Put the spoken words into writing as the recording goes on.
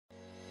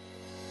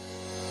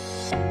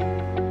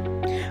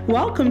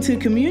Welcome to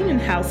Communion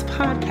House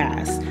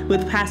Podcast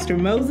with Pastor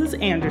Moses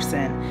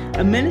Anderson,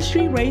 a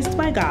ministry raised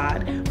by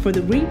God for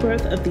the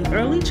rebirth of the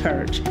early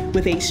church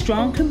with a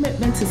strong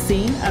commitment to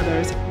seeing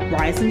others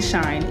rise and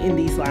shine in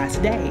these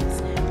last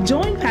days.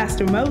 Join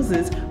Pastor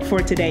Moses for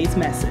today's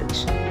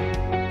message.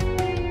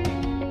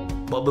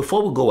 But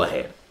before we go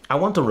ahead, I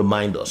want to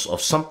remind us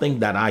of something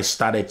that I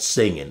started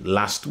saying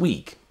last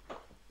week.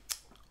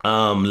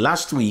 I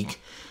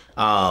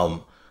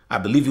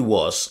believe it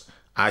was,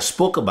 I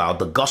spoke about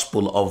the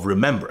gospel of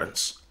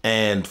remembrance.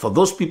 And for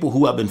those people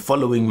who have been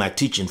following my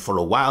teaching for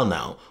a while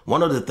now,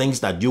 one of the things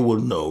that you will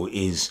know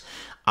is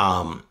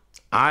I'm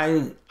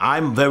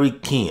very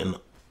keen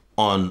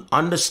on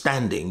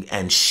understanding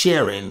and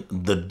sharing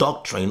the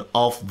doctrine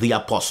of the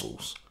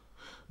apostles.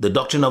 The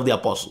doctrine of the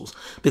apostles.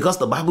 Because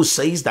the Bible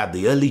says that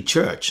the early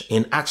church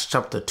in Acts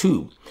chapter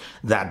 2,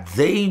 that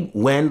they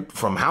went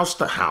from house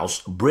to house,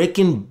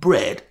 breaking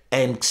bread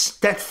and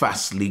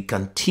steadfastly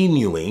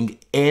continuing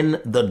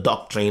in the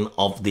doctrine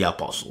of the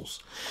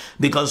apostles.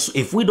 Because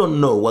if we don't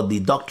know what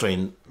the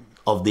doctrine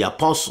of the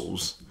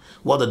apostles,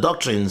 what the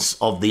doctrines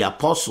of the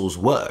apostles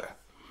were,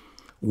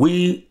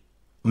 we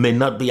may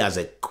not be as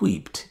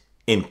equipped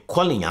in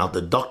calling out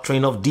the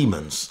doctrine of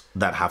demons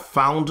that have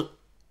found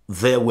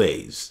their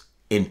ways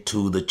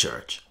into the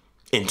church,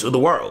 into the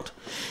world.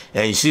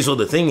 And you see, so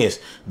the thing is,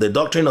 the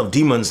doctrine of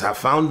demons have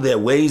found their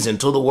ways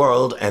into the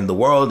world, and the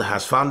world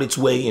has found its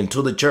way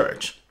into the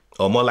church,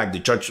 or more like the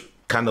church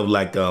kind of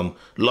like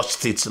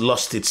lost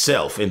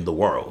itself in the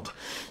world.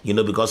 You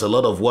know, because a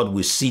lot of what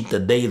we see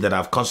today that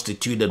have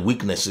constituted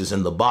weaknesses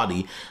in the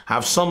body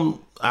have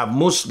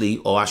mostly,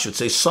 or I should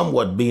say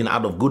somewhat, been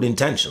out of good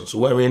intentions,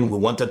 wherein we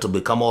wanted to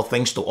become all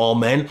things to all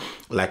men,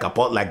 like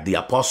the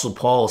Apostle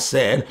Paul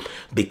said,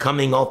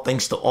 becoming all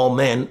things to all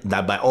men,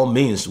 that by all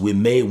means we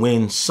may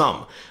win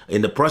some.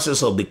 In the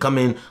process of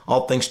becoming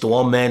all things to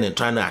all men and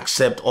trying to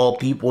accept all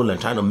people and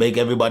trying to make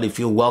everybody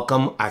feel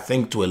welcome, I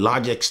think to a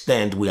large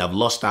extent we have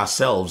lost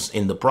ourselves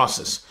in the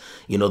process.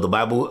 You know, the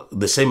Bible,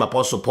 the same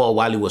Apostle Paul,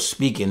 while he was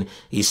speaking,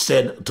 he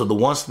said, to the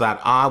ones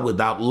that are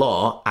without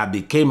law, I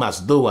became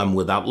as though I'm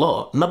without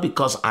law, not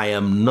because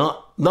I'm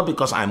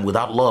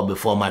without law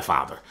before my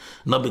Father,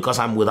 not because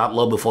I'm without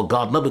law before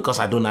God, not because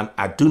I do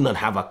not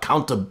have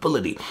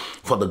accountability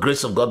for the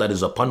grace of God that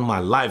is upon my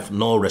life,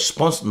 nor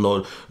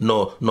responsibility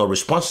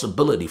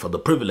for the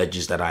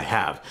privileges that I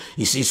have.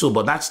 You see, so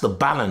but that's the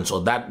balance,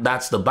 or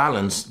that's the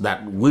balance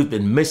that we've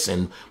been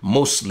missing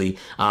mostly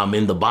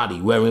in the body,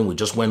 wherein we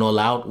just went all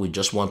out. We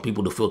just want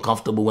people to feel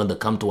comfortable when they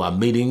come to our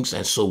meetings,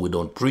 and so we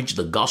don't preach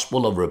the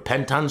gospel of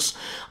repentance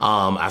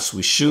as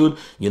we should,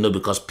 you know,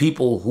 because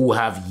people who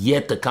have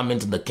yet to come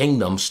into the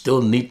kingdom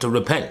still need to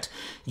repent.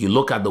 You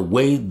look at the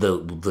way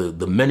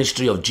the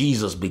ministry of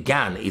Jesus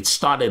began. It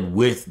started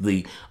with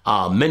the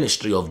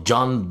ministry of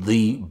John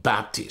the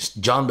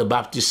Baptist. John the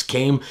Baptist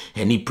came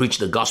and he preached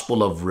the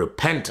gospel of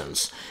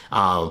repentance.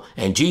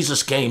 And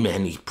Jesus came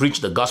and he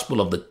preached the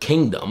gospel of the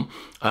kingdom,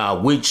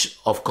 which,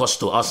 of course,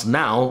 to us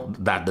now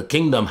that the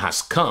kingdom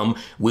has come,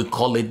 we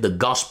call it the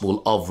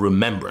gospel of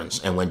remembrance.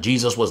 And when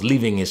Jesus was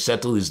leaving, he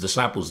said to his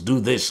disciples,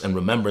 do this in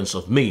remembrance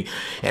of me.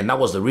 And that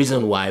was the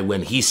reason why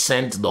when he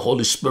sent the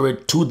Holy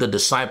Spirit to the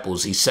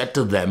disciples, he said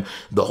to them,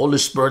 the Holy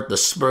Spirit, the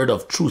Spirit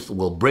of truth,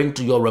 will bring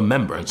to your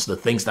remembrance the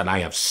things that I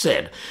have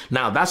said.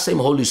 Now, that same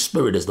Holy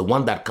Spirit is the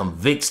one that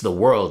convicts the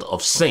world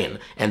of sin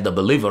and the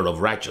believer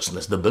of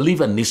righteousness. The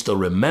believer needs to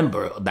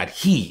remember that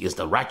he is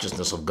the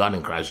righteousness of God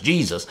in Christ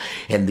Jesus,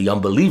 and the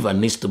unbeliever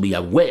needs to be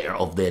aware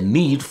of their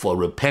need for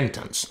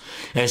repentance.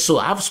 And so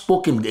I've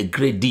spoken a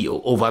great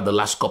deal over the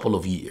last couple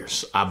of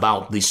years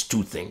about these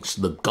two things,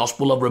 the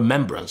gospel of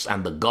remembrance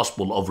and the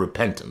gospel of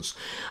repentance.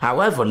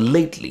 However,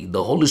 lately,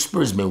 the Holy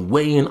Spirit has been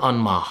weighing on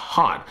my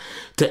heart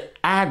to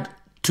add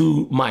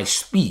to my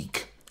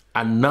speak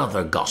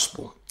another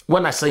gospel.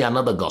 When I say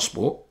another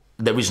gospel,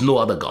 there is no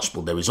other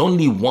gospel. There is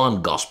only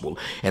one gospel,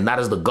 and that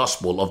is the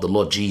gospel of the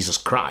Lord Jesus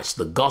Christ.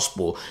 The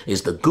gospel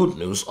is the good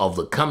news of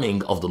the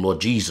coming of the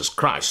Lord Jesus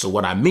Christ. So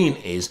what I mean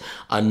is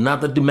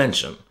another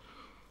dimension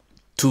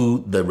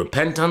to the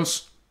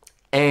repentance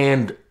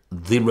and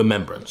the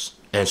remembrance.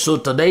 And so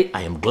today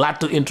I am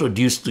glad to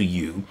introduce to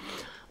you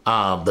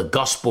the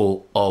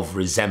gospel of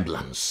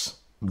resemblance.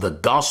 The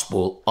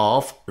gospel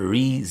of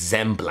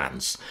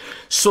resemblance.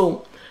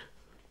 So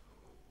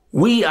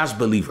we as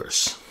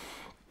believers,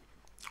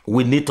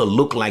 we need to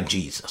look like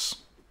Jesus.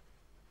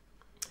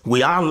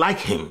 We are like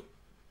him.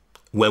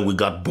 When we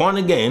got born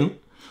again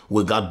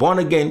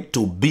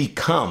to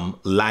become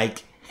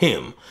like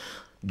him.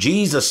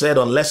 Jesus said,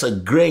 unless a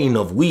grain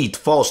of wheat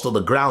falls to the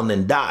ground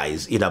and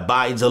dies, it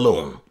abides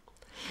alone.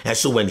 And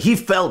so when he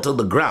fell to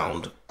the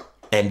ground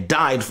and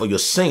died for your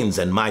sins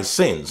and my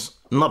sins,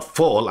 not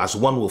fall as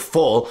one will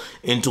fall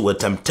into a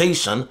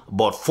temptation,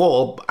 but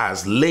fall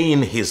as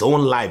laying his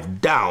own life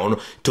down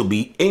to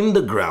be in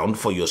the ground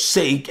for your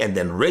sake and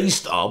then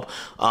raised up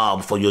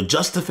for your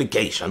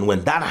justification.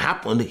 When that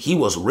happened, he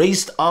was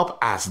raised up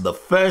as the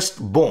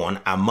firstborn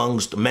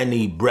amongst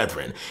many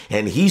brethren.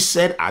 And he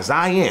said, as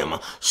I am,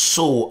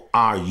 so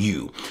are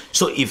you.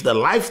 So if the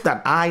life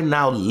that I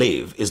now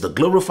live is the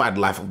glorified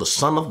life of the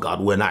Son of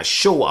God, when I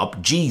show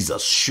up,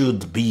 Jesus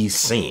should be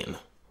seen.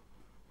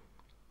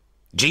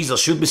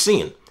 Jesus should be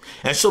seen.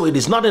 And so it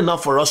is not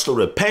enough for us to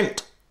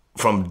repent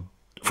from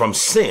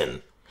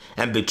sin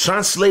and be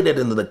translated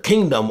into the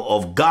kingdom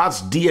of God's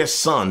dear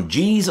Son,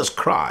 Jesus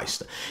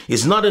Christ.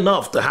 It's not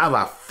enough to have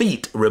our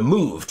feet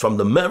removed from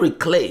the merry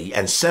clay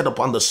and set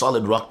upon the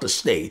solid rock to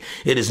stay.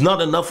 It is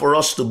not enough for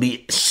us to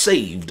be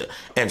saved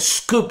and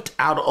scooped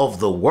out of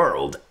the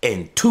world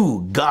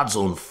into God's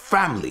own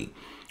family,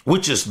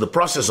 which is the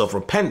process of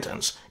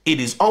repentance. It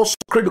is also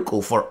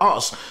critical for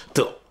us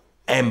to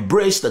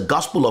embrace the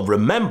gospel of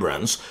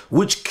remembrance,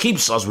 which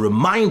keeps us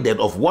reminded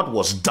of what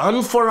was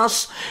done for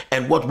us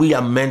and what we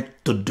are meant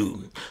to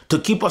do, to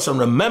keep us in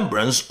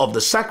remembrance of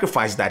the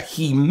sacrifice that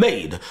he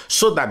made,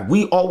 so that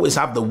we always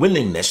have the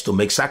willingness to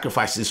make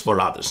sacrifices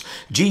for others.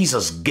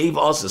 Jesus gave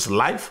us his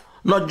life,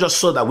 not just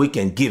so that we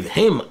can give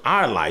him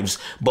our lives,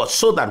 but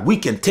so that we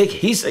can take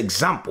his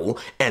example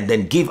and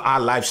then give our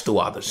lives to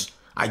others.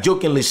 I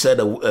jokingly said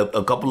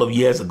a couple of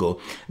years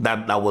ago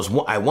that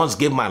I once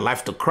gave my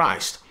life to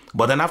Christ.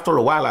 But then after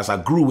a while, as I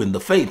grew in the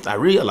faith, I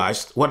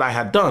realized what I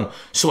had done.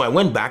 So I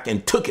went back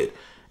and took it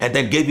and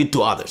then gave it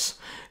to others.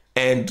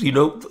 And,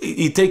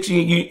 it takes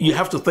you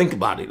have to think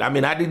about it. I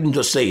mean, I didn't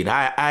just say it.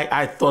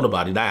 I thought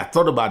about it. I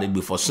thought about it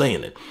before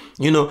saying it.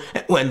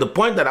 When the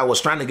point that I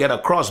was trying to get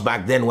across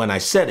back then when I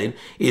said it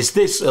is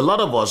this: a lot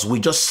of us, we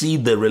just see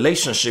the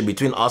relationship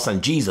between us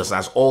and Jesus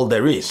as all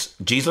there is.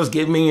 Jesus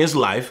gave me his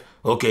life.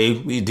 Okay,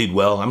 he did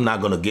well.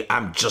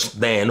 I'm just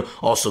then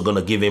also going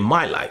to give him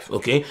my life.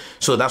 Okay,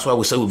 so that's why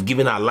we say we've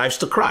given our lives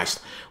to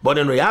Christ. But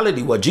in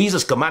reality, what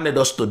Jesus commanded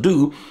us to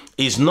do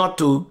is not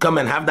to come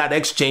and have that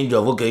exchange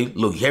of, okay,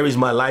 look, here is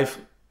my life,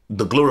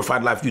 the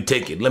glorified life, you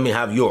take it. Let me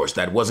have yours.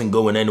 That wasn't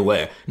going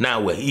anywhere.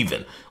 Now we're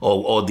even,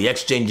 or the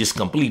exchange is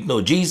complete.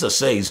 No, Jesus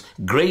says,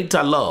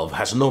 greater love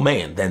has no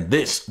man than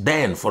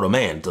for a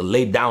man to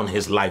lay down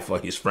his life for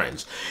his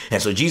friends.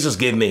 And so Jesus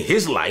gave me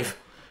his life,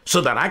 so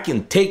that I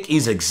can take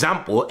his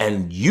example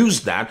and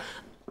use that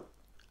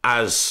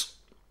as,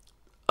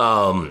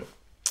 and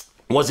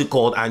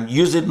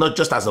use it not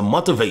just as a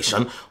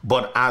motivation,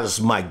 but as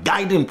my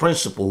guiding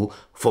principle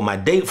for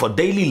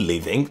daily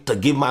living, to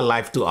give my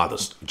life to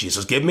others.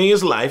 Jesus gave me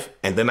his life,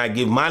 and then I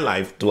give my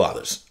life to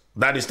others.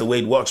 That is the way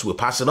it works. We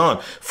pass it on.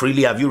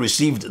 Freely have you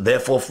received,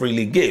 therefore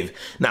freely give.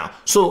 Now,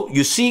 so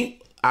you see,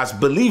 as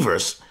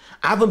believers,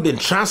 having been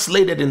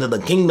translated into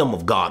the kingdom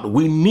of God,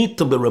 we need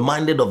to be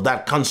reminded of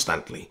that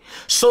constantly,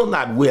 so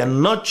that we are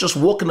not just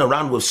walking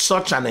around with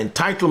such an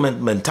entitlement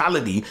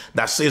mentality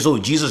that says, oh,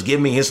 Jesus gave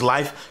me his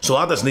life, so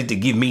others need to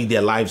give me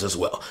their lives as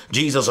well.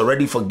 Jesus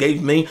already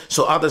forgave me,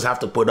 so others have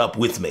to put up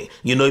with me.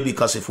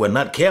 Because if we're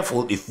not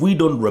careful, if we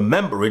don't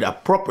remember it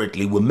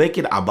appropriately, we make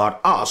it about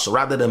us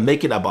rather than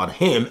make it about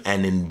him,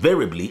 and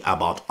invariably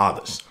about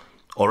others.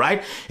 All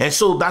right. And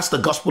so that's the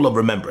gospel of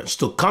remembrance,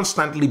 to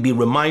constantly be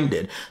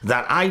reminded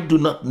that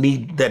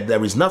that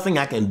there is nothing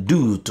I can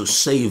do to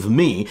save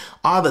me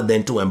other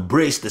than to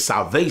embrace the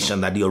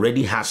salvation that he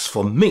already has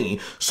for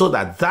me, so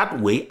that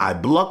way I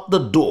block the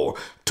door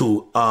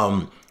to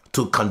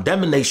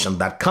condemnation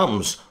that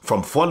comes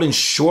from falling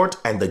short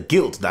and the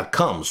guilt that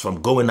comes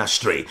from going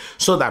astray,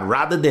 so that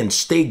rather than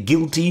stay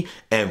guilty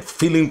and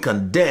feeling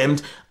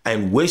condemned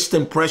and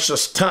wasting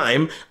precious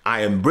time,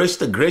 I embrace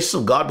the grace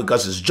of God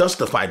because it's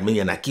justified me,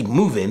 and I keep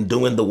moving,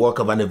 doing the work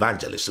of an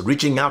evangelist,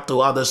 reaching out to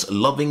others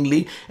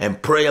lovingly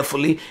and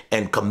prayerfully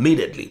and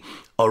committedly.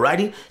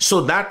 Alrighty,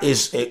 so that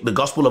is the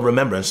gospel of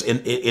remembrance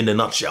in a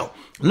nutshell.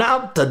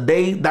 Now,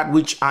 today, that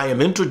which I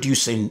am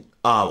introducing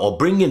or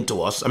bringing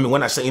to us, I mean,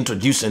 when I say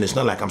introducing, it's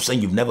not like I'm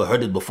saying you've never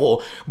heard it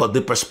before, but the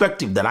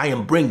perspective that I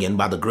am bringing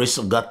by the grace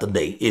of God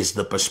today is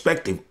the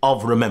perspective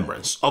of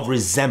remembrance, of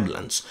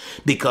resemblance,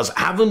 because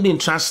having been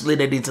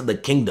translated into the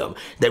kingdom,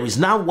 there is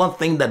now one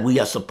thing that we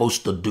are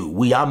supposed to do.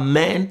 We are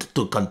meant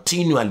to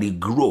continually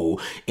grow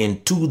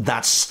into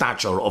that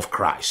stature of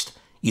Christ.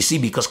 You see,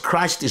 because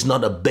Christ is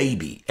not a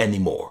baby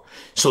anymore.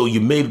 So you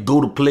may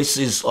go to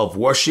places of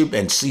worship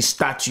and see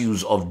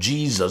statues of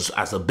Jesus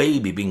as a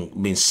baby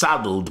being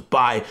saddled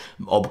by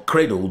or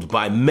cradled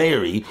by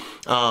Mary.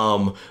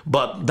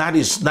 But that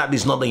is not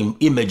the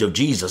image of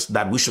Jesus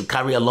that we should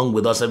carry along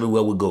with us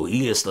everywhere we go.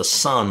 He is the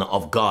Son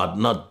of God,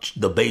 not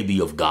the baby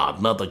of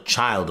God, not the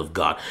child of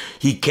God.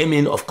 He came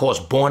in, of course,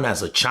 born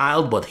as a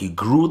child, but he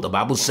grew, the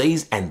Bible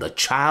says, and the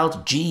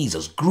child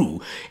Jesus grew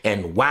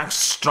and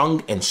waxed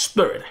strong in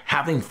spirit,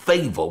 having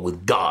favor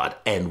with God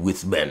and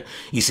with men.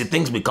 You see,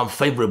 things become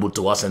favorable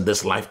to us in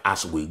this life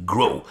as we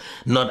grow,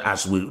 not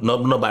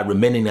by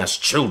remaining as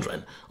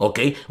children.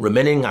 Okay,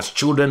 remaining as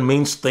children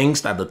means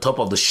things at the top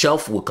of the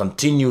shelf will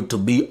continue to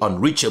be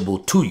unreachable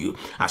to you.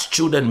 As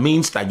children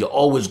means that you're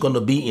always going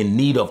to be in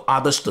need of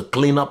others to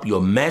clean up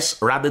your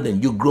mess, rather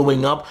than you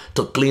growing up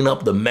to clean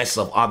up the mess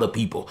of other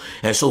people.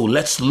 And so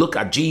let's look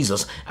at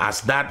Jesus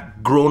as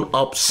that grown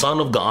up Son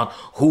of God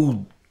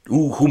who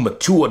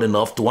matured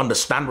enough to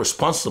understand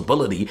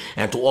responsibility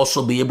and to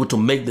also be able to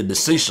make the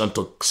decision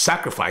to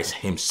sacrifice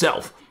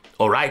himself.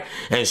 All right.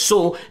 And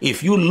so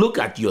if you look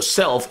at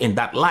yourself in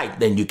that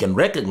light, then you can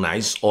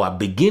recognize or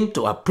begin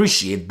to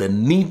appreciate the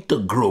need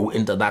to grow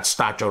into that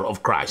stature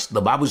of Christ.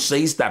 The Bible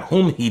says that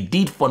whom he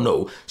did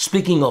foreknow,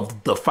 speaking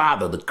of the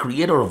Father, the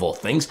creator of all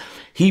things,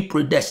 he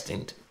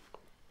predestined.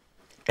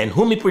 And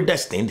whom he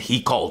predestined,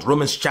 he called.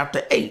 Romans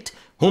chapter 8.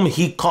 Whom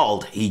he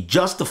called, he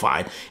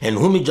justified, and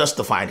whom he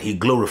justified, he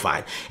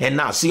glorified. And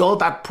now, see, all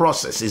that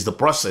process is the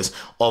process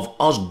of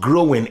us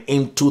growing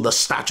into the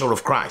stature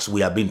of Christ. We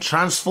have been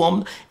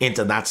transformed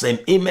into that same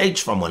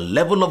image from a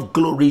level of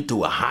glory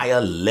to a higher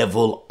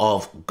level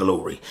of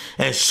glory.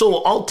 And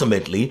so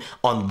ultimately,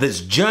 on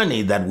this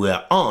journey that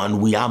we're on,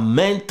 we are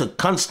meant to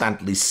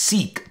constantly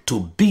seek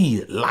to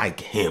be like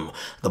him.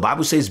 The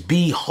Bible says,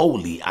 be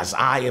holy as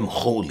I am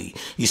holy.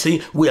 You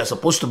see, we are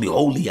supposed to be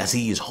holy as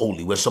he is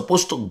holy. We're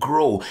supposed to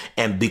grow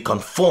and be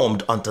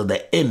conformed unto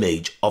the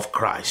image of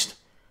Christ.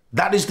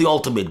 That is the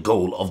ultimate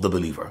goal of the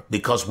believer,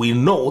 because we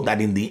know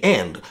that in the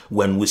end,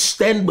 when we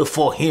stand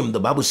before him, the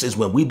Bible says,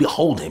 when we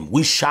behold him,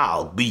 we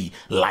shall be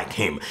like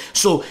him.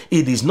 So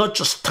it is not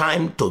just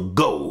time to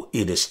go,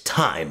 it is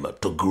time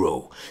to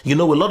grow. You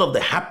know, a lot of the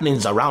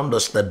happenings around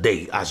us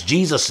today, as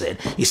Jesus said,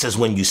 he says,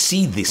 when you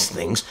see these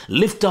things,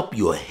 lift up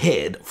your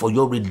head, for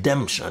your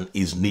redemption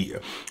is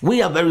near.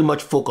 We are very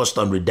much focused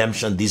on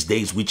redemption these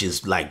days, which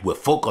is like we're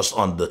focused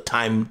on the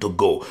time to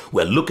go.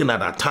 We're looking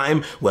at our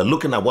time, we're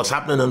looking at what's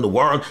happening in the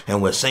world, and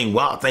we're saying,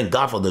 wow, thank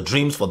God for the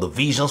dreams, for the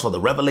visions, for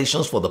the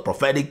revelations, for the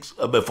prophetic, for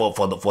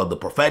the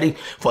prophetic,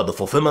 for the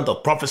fulfillment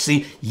of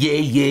prophecy. Yay,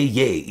 yay,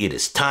 yay. It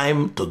is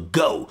time to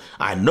go.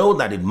 I know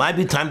that it might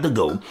be time to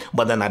go,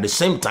 but then at the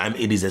same time,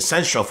 it is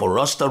essential for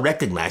us to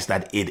recognize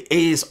that it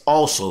is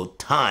also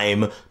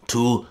time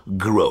to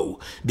grow.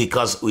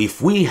 Because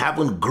if we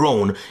haven't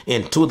grown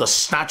into the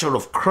stature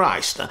of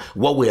Christ,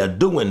 what we are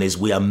doing is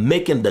we are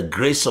making the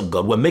grace of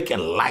God, we're making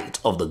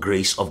light of the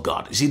grace of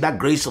God. You see, that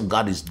grace of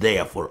God is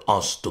there for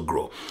us to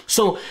grow.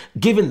 So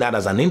given that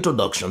as an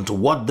introduction to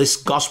what this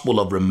gospel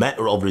of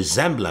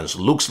resemblance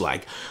looks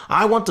like,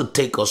 I want to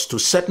take us to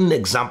certain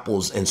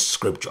examples in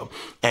scripture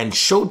and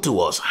show to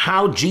us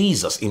how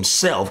Jesus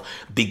himself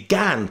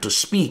began to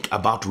speak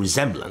about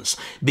resemblance,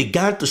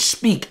 began to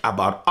speak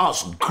about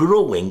us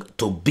growing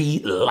to be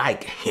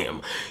like him.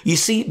 You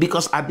see,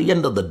 because at the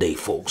end of the day,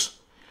 folks,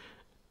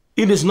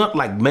 it is not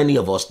like many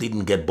of us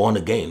didn't get born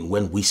again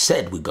when we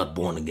said we got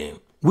born again.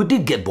 We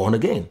did get born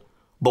again.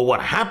 But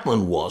what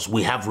happened was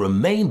we have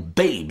remained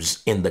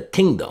babes in the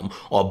kingdom,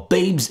 or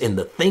babes in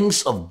the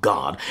things of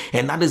God.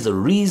 And that is the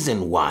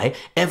reason why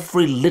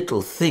every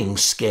little thing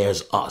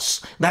scares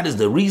us. That is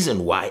the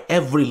reason why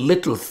every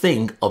little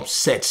thing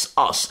upsets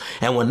us.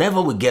 And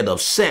whenever we get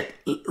upset,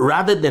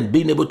 rather than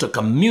being able to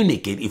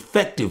communicate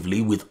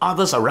effectively with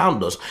others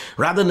around us,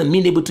 rather than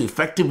being able to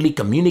effectively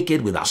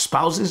communicate with our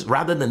spouses,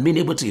 rather than being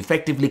able to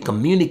effectively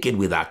communicate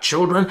with our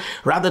children,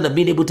 rather than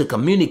being able to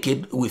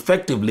communicate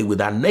effectively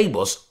with our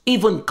neighbors,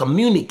 even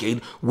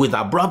communicate with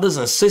our brothers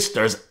and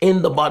sisters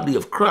in the body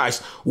of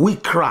Christ, we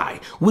cry,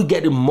 we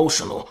get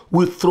emotional,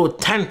 we throw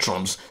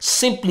tantrums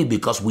simply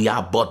because we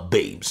are but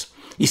babes.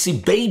 You see,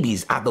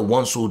 babies are the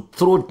ones who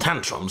throw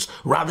tantrums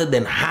rather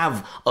than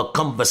have a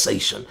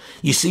conversation.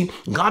 You see,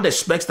 God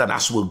expects that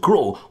as we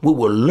grow, we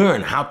will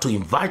learn how to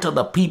invite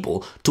other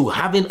people to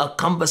having a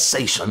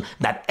conversation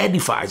that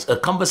edifies, a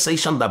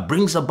conversation that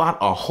brings about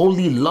a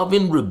holy,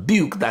 loving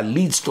rebuke that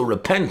leads to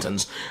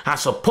repentance,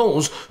 as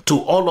opposed to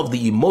all of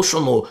the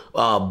emotional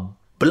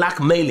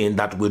blackmailing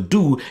that we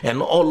do, and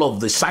all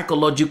of the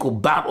psychological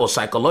battles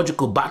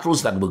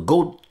that we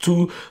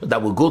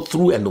go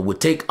through and we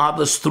take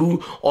others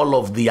through. All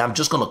of the I'm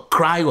just gonna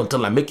cry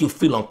until I make you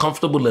feel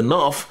uncomfortable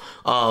enough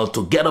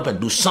to get up and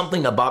do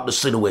something about the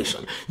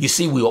situation. You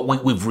see,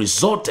 we've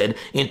resorted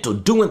into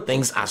doing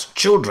things as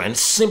children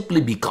simply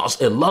because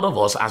a lot of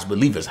us as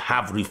believers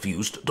have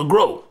refused to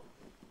grow.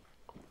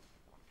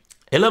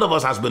 A lot of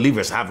us as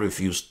believers have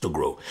refused to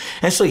grow.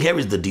 And so here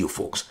is the deal,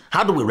 folks.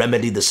 How do we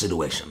remedy the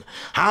situation?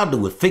 How do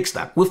we fix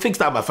that? We fix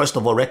that by, first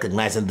of all,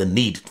 recognizing the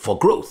need for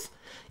growth.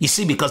 You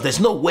see, because there's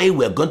no way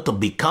we're going to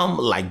become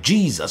like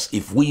Jesus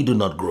if we do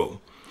not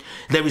grow.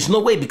 There is no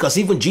way, because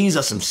even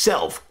Jesus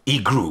himself, he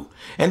grew.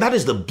 And that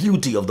is the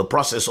beauty of the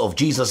process of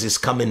Jesus'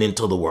 coming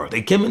into the world.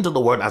 He came into the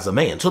world as a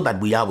man so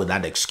that we are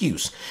without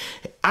excuse.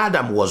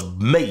 Adam was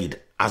made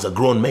as a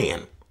grown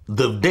man.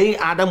 The day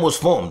Adam was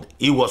formed,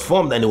 he was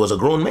formed and he was a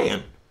grown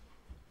man.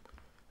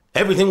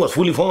 Everything was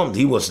fully formed.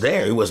 He was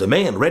there. He was a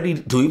man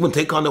ready to even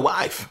take on a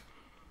wife.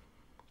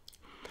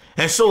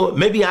 And so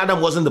maybe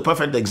Adam wasn't the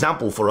perfect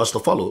example for us to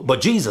follow,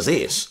 but Jesus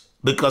is.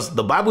 Because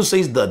the Bible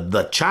says that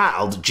the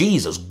child,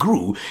 Jesus,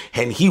 grew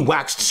and he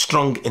waxed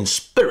strong in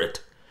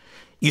spirit.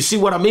 You see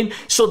what I mean?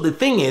 So the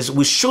thing is,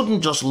 we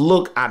shouldn't just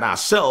look at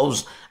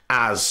ourselves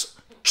as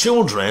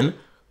children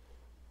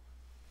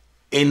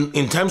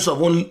in terms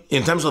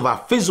of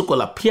our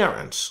physical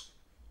appearance,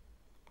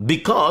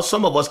 because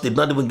some of us did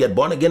not even get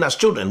born again as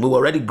children. We were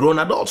already grown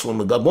adults when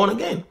we got born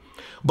again.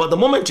 But the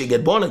moment you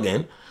get born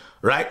again,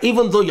 right,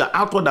 even though your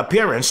outward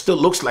appearance still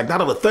looks like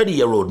that of a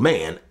 30-year-old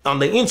man, on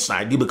the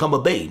inside you become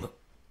a babe.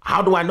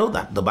 How do I know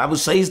that? The Bible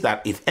says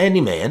that if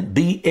any man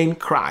be in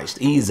Christ,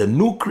 he is a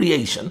new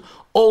creation.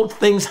 Old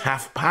things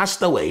have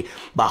passed away.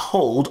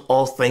 Behold,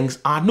 all things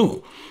are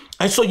new.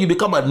 And so you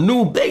become a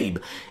new babe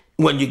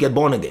when you get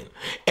born again.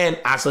 And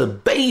as a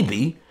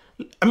baby,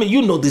 I mean,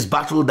 you know this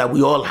battle that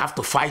we all have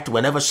to fight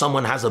whenever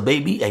someone has a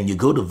baby and you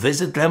go to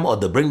visit them, or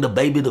they bring the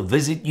baby to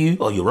visit you,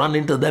 or you run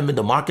into them in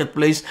the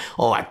marketplace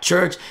or at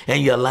church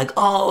and you're like,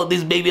 oh,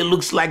 this baby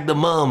looks like the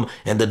mom.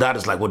 And the dad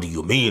is like, what do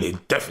you mean?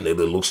 It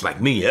definitely looks like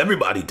me.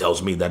 Everybody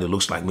tells me that it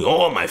looks like me.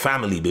 All my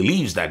family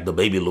believes that the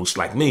baby looks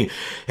like me.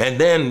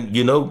 And then,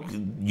 you know,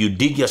 you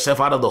dig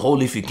yourself out of the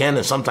hole if you can.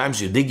 And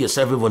sometimes you dig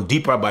yourself even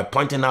deeper by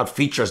pointing out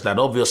features that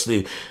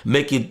obviously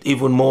make it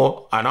even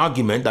more an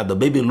argument that the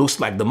baby looks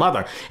like the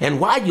mother. And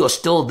while you're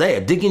still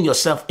there, digging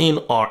yourself in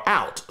or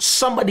out,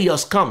 somebody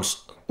else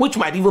comes, which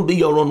might even be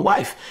your own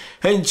wife.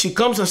 And she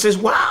comes and says,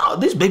 wow,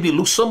 this baby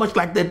looks so much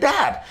like their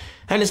dad.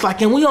 And it's like,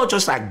 can we all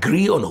just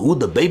agree on who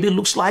the baby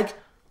looks like?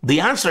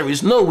 The answer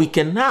is no, we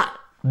cannot,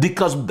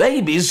 because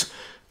babies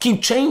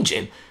keep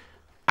changing.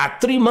 At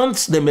 3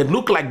 months, they may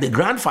look like the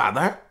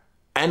grandfather.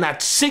 And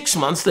at 6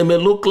 months, they may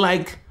look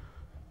like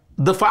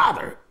the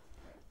father.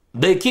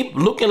 They keep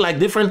looking like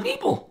different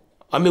people.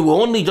 I mean, we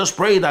only just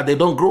pray that they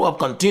don't grow up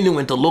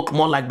continuing to look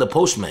more like the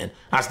postman,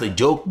 as the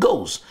joke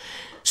goes.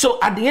 So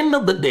at the end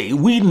of the day,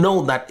 we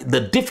know that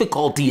the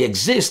difficulty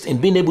exists in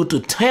being able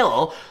to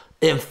tell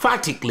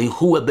emphatically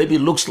who a baby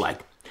looks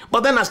like.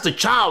 But then as the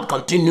child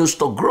continues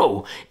to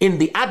grow, in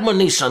the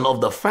admonition of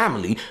the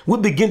family, we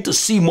begin to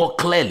see more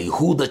clearly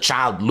who the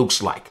child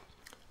looks like.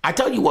 I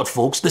tell you what,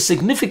 folks, the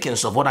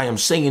significance of what I am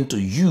saying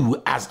to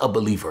you as a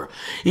believer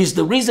is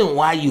the reason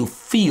why you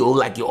feel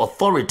like your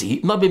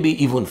authority, not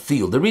maybe even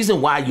feel, the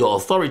reason why your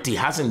authority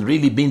hasn't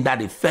really been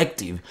that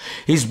effective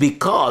is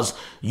because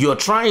you're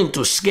trying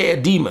to scare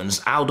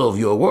demons out of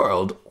your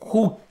world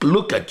who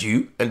look at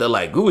you and they're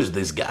like, who is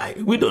this guy?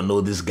 We don't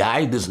know this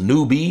guy, this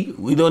newbie.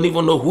 We don't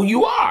even know who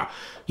you are.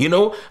 You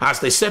know, as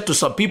they said to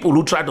some people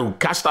who tried to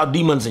cast out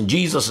demons in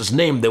Jesus'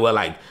 name, they were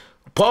like,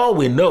 Paul,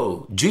 we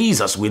know.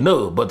 Jesus, we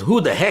know. But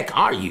who the heck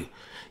are you?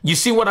 You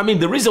see what I mean?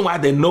 The reason why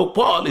they know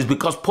Paul is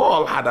because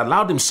Paul had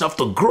allowed himself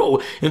to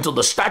grow into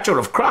the stature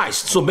of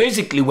Christ. So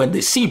basically, when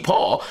they see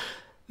Paul,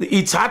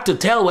 it's hard to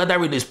tell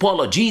whether it is Paul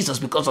or Jesus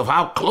because of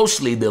how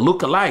closely they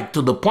look alike,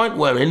 to the point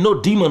where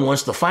no demon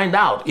wants to find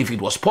out if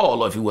it was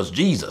Paul or if it was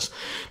Jesus.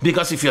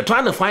 Because if you're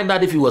trying to find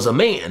out if he was a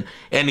man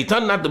and it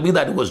turned out to be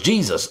that it was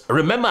Jesus,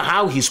 remember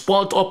how he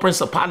spoiled all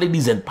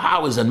principalities and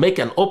powers and make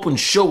an open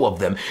show of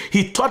them.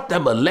 He taught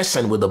them a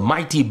lesson with a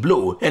mighty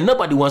blow, and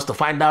nobody wants to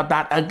find out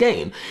that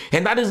again.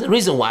 And that is the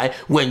reason why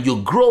when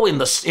you grow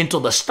into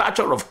the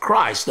stature of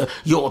Christ,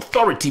 your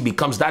authority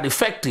becomes that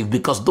effective,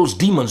 because those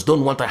demons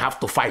don't want to have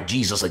to fight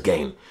Jesus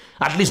again,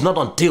 at least not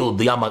until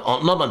the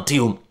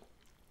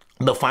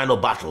final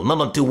battle, not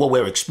until what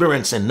we're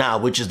experiencing now,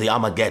 which is the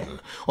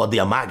Armageddon, or the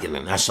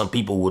Armageddon, as some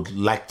people would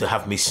like to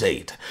have me say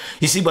it.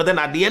 You see, but then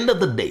at the end of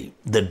the day,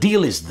 the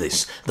deal is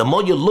this: the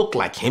more you look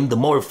like him, the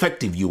more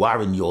effective you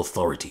are in your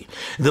authority.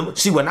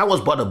 See, when I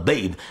was but a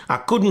babe, I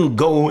couldn't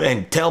go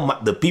and tell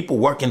the people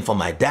working for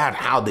my dad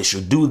how they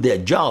should do their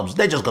jobs.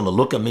 They're just going to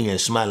look at me and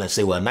smile and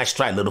say, well, nice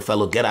try, little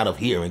fellow, get out of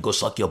here and go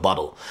suck your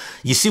bottle.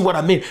 You see what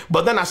I mean?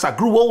 But then as I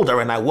grew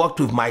older and I worked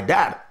with my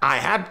dad, I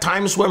had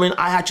times wherein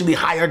I actually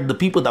hired the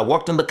people that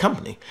worked in the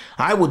company.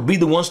 I would be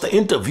the ones to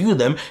interview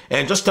them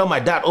and just tell my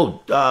dad,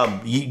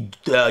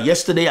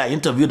 yesterday I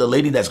interviewed a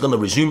lady that's going to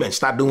resume and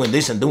start doing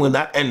this and doing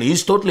that. And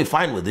he's totally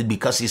fine with it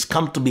because he's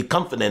come to be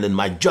confident in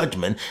my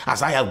judgment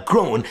as I have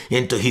grown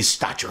into his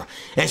stature.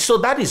 And so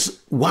that is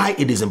why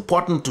it is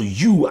important to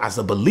you as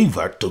a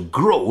believer to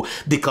grow,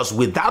 because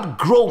without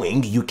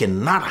growing, you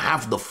cannot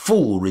have the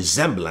full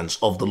resemblance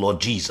of the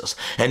Lord Jesus.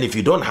 And if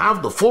you don't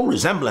have the full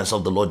resemblance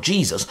of the Lord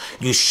Jesus,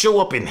 you show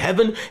up in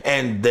heaven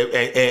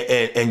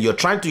and you're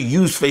trying to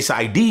use Face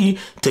ID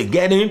to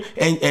get in,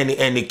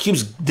 and it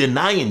keeps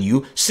denying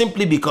you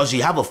simply because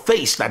you have a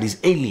face that is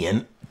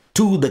alien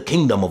to the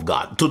kingdom of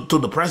God, to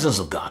the presence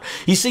of God.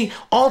 You see,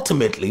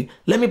 ultimately,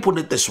 let me put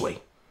it this way.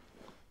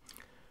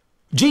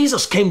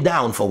 Jesus came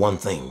down for one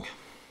thing,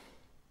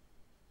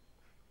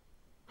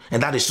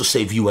 and that is to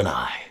save you and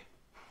I.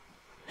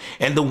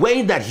 And the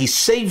way that he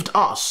saved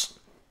us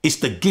is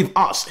to give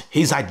us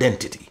his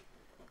identity.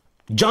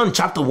 John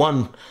chapter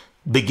 1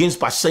 begins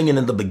by saying,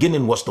 in the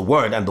beginning was the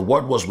Word, and the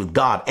Word was with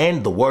God,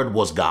 and the Word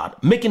was God,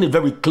 making it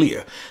very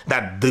clear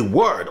that the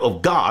Word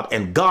of God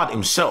and God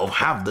himself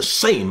have the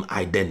same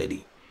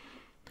identity.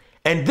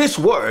 And this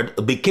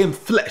Word became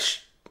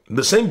flesh,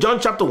 the same John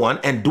chapter 1,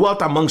 and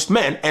dwelt amongst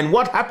men. And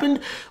what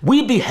happened?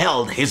 We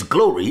beheld his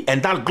glory,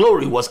 and that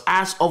glory was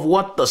as of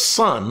what? The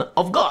Son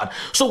of God.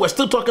 So we're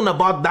still talking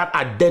about that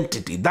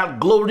identity. That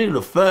glory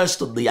refers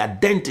to the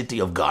identity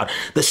of God,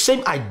 the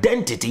same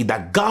identity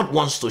that God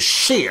wants to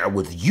share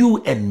with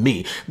you and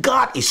me.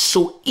 God is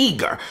so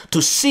eager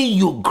to see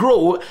you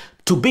grow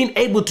to being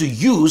able to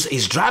use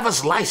his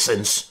driver's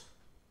license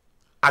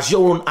as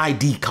your own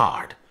ID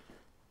card.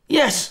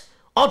 Yes.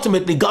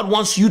 Ultimately, God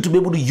wants you to be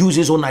able to use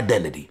his own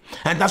identity.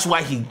 And that's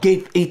why he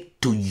gave it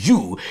to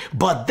you,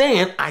 but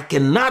then I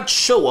cannot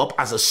show up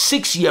as a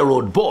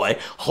 6-year-old boy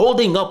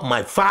holding up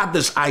my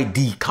father's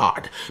ID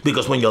card.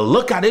 Because when you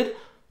look at it,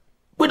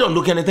 we don't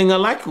look anything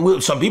alike.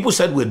 Some people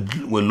said we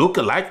look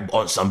alike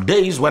on some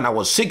days when I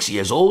was 6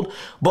 years old.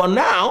 But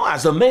now,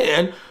 as a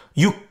man,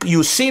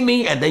 you see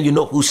me and then you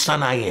know whose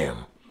son I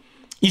am.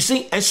 You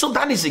see, and so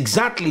that is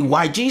exactly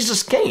why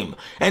Jesus came.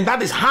 And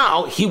that is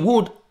how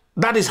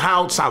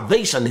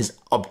salvation is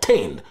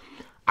obtained.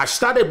 I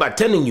started by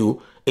telling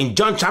you in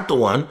John chapter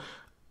 1,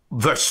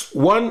 verse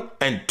 1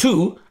 and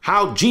 2,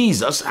 how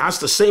Jesus has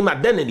the same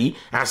identity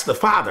as the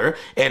Father,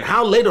 and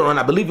how later on,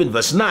 I believe in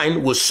verse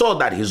 9, we saw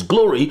that his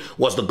glory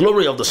was the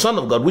glory of the Son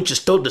of God, which is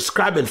still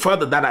describing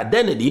further that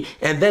identity.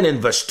 And then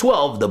in verse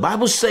 12, the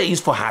Bible says,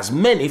 for as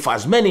many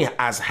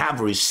as have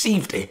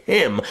received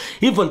him,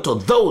 even to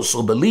those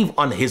who believe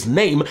on his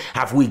name,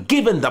 have we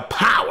given the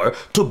power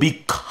to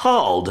be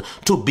called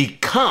to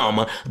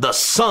become the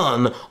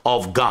Son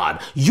of God.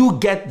 You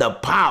get the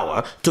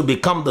power to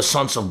become the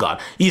sons of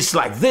God. It's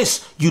like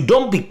this: you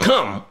don't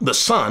become the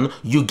son,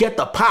 you get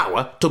the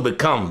power to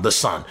become the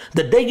son.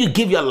 The day you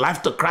give your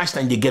life to Christ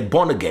and you get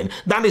born again,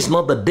 that is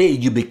not the day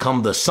you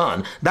become the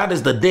son. That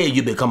is the day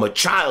you become a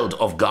child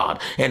of God.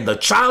 And the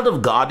child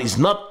of God is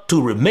not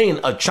to remain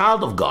a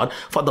child of God,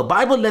 for the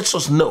Bible lets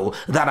us know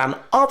that an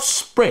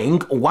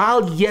offspring,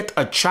 while yet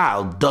a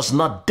child, does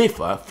not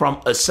differ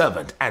from a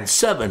servant, and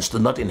servants do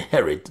not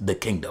inherit the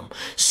kingdom.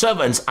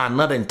 Servants are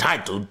not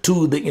entitled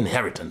to the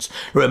inheritance.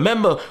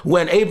 Remember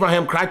when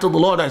Abraham cried to the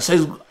Lord and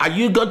says, are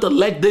you going to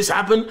let this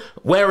happen,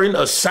 wherein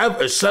a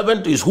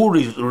servant is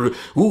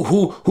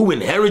who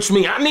inherits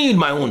me? I need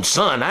my own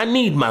son. I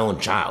need my own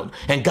child.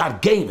 And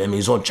God gave him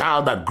his own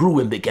child that grew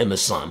and became a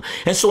son.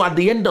 And so at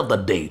the end of the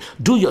day,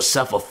 do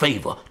yourself a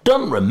favor.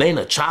 Don't remain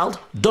a child.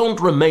 Don't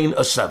remain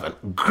a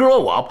servant.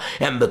 Grow up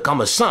and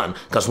become a son,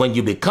 because when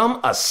you become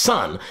a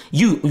son,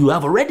 you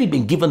have already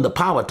been given the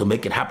power to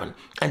make it happen.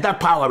 And that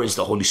power is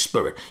the Holy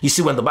Spirit. You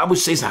see, when the Bible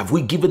says, have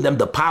we given them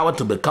the power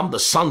to become the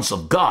sons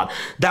of God,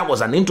 that was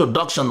an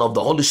introduction of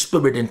the Holy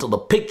Spirit into the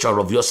picture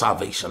of your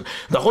salvation.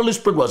 The Holy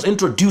Spirit was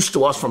introduced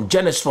to us from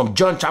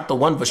John chapter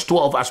 1, verse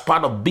 12, as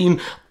part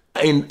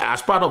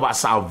of our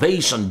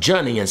salvation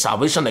journey and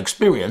salvation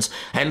experience.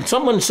 And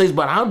someone says,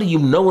 but how do you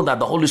know that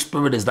the Holy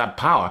Spirit is that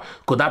power?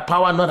 Could that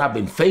power not have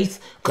been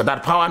faith? Could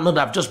that power not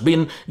have just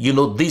been,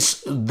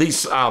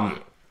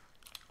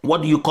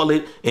 what do you call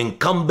it,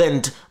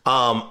 incumbent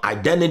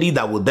identity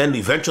that will then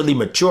eventually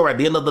mature at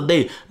the end of the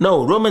day?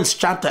 No, Romans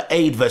chapter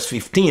 8 verse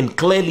 15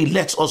 clearly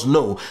lets us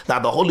know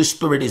that the Holy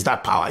Spirit is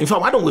that power. In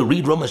fact, why don't we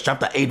read Romans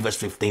chapter 8 verse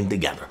 15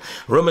 together?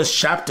 Romans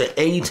chapter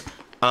 8,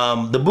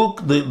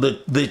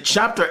 the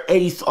chapter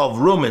 8 of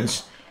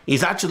Romans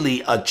is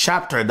actually a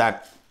chapter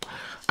that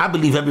I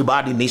believe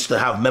everybody needs to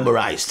have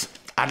memorized.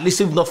 At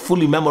least if not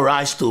fully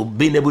memorized, to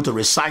being able to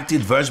recite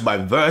it verse by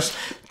verse,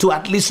 to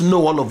at least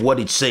know all of what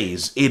it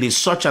says. It is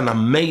such an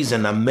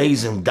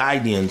amazing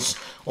guidance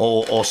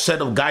or set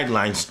of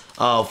guidelines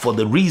for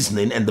the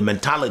reasoning and the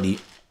mentality,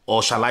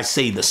 or shall I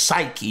say the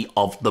psyche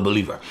of the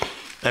believer.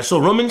 And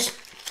so Romans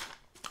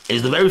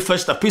is the very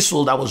first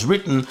epistle that was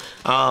written,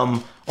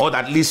 or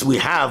at least we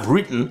have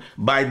written,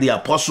 by the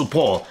Apostle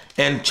Paul.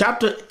 And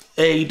chapter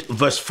 8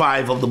 verse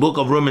 5 of the book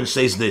of Romans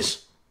says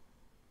this: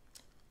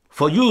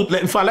 for you,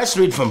 in fact, let's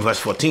read from verse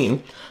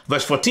 14.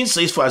 Verse 14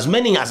 says, for as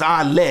many as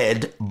are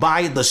led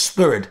by the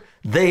Spirit,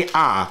 they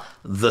are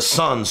the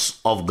sons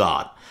of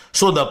God.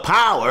 So the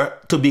power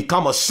to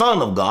become a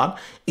son of God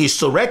is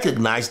to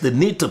recognize the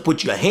need to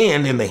put your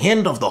hand in the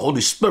hand of the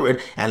Holy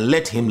Spirit and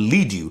let him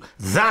lead you.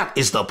 That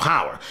is the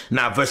power.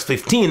 Now, verse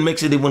 15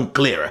 makes it even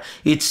clearer.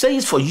 It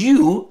says, for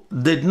you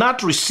did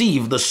not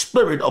receive the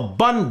spirit of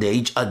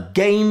bondage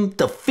again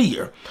to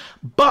fear,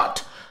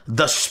 but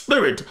the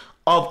spirit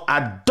of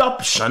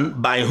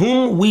adoption, by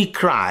whom we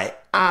cry,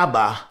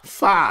 Abba,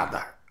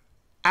 Father.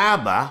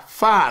 Abba,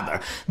 Father.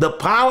 The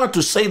power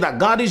to say that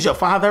God is your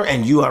Father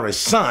and you are a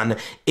son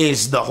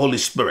is the Holy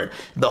Spirit.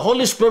 The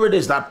Holy Spirit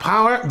is that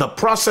power. The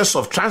process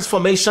of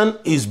transformation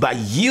is by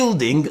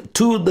yielding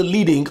to the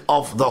leading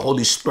of the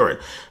Holy Spirit.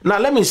 Now,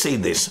 let me say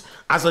this.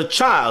 As a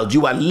child,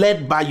 you are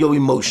led by your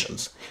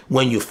emotions.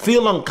 When you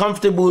feel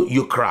uncomfortable,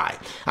 you cry.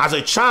 As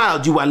a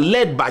child, you are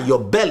led by your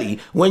belly.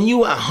 When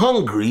you are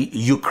hungry,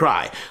 you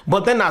cry.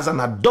 But then as an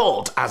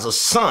adult, as a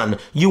son,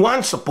 you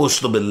aren't supposed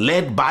to be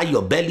led by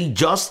your belly,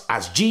 just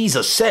as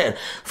Jesus said.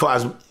 For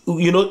as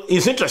you know,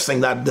 it's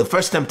interesting that the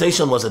first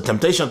temptation was a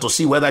temptation to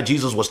see whether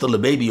Jesus was still a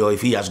baby or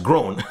if he has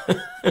grown.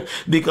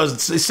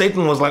 Because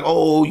Satan was like,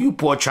 oh, you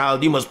poor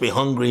child, you must be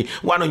hungry.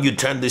 Why don't you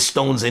turn these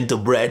stones into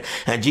bread?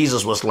 And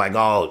Jesus was like,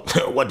 oh,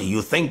 what do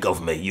you think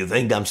of me? You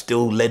think I'm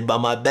still led by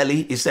my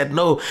belly? He said,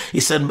 no. He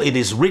said, it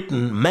is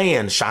written,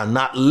 man shall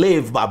not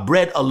live by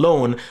bread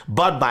alone,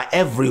 but by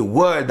every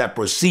word that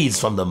proceeds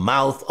from the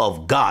mouth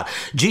of God.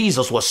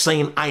 Jesus was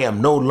saying, I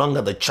am no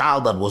longer the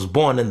child that was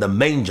born in the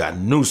manger.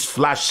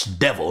 Newsflash,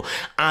 devil. devil.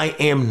 I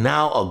am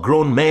now a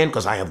grown man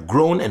because I have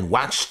grown and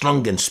waxed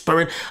strong in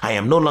spirit. I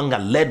am no longer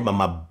led by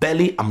my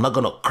belly. I'm not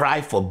going to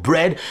cry for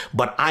bread,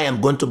 but I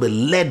am going to be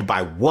led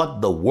by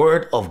what the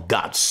word of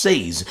God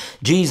says.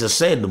 Jesus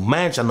said,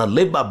 man shall not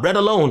live by bread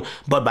alone,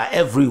 but by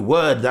every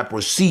word that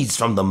proceeds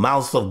from the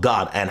mouth of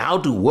God. And how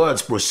do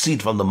words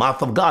proceed from the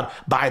mouth of God?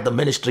 By the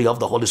ministry of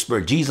the Holy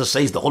Spirit. Jesus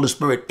says the Holy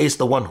Spirit is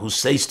the one who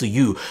says to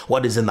you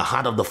what is in the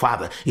heart of the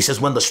Father. He says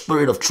when the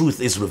Spirit of truth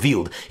is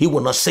revealed, he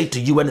will not say to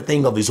you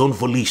anything of his own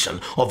volition,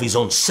 of his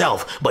own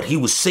self, but he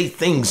will say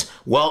things,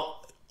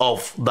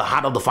 of the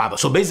heart of the Father.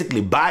 So basically,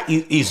 by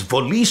his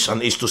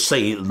volition is to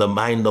say the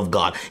mind of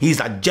God. His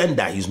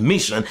agenda, his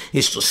mission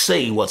is to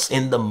say what's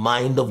in the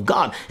mind of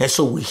God. And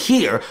so we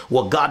hear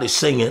what God is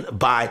saying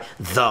by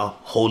the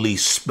Holy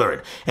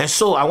Spirit. And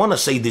so I want to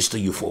say this to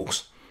you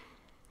folks.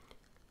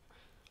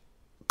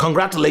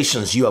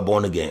 Congratulations, you are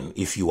born again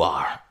if you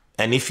are.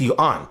 And if you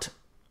aren't,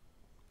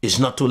 it's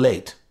not too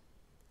late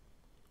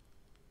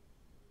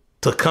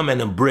to come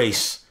and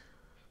embrace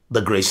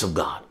the grace of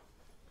God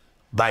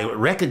by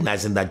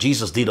recognizing that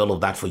Jesus did all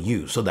of that for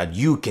you so that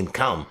you can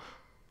come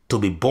to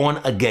be born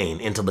again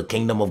into the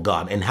kingdom of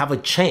God and have a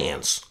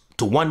chance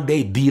to one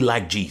day be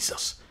like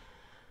Jesus.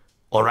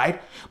 All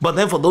right. But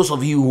then for those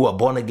of you who are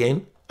born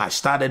again, I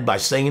started by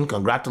saying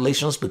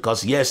congratulations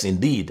because yes,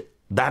 indeed,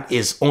 that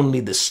is only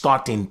the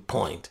starting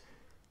point.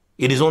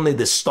 It is only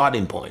the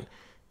starting point.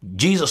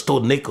 Jesus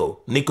told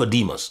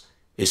Nicodemus,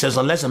 it says,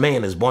 unless a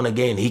man is born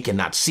again, he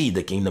cannot see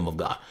the kingdom of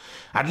God.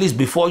 At least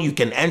before you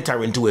can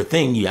enter into a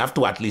thing, you have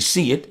to at least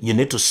see it. You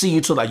need to see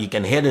it so that you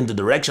can head in the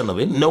direction of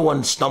it. No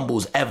one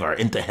stumbles ever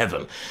into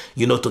heaven.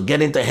 To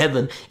get into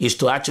heaven is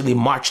to actually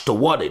march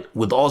toward it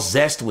with all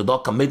zest, with all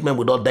commitment,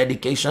 with all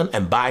dedication,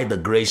 and by the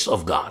grace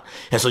of God.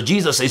 And so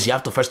Jesus says you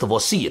have to first of all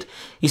see it.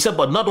 He said,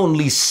 but not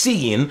only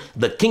seeing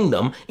the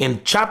kingdom,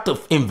 in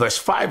verse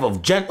 5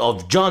 of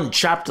John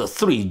chapter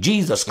 3,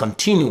 Jesus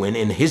continuing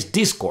in his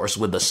discourse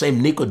with the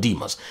same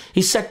Nicodemus,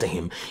 he said to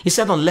him, he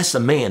said, unless a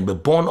man be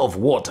born of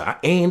water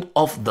and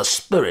of the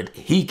Spirit,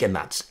 he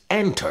cannot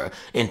enter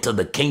into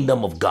the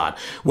kingdom of God.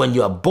 When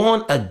you are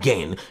born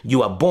again,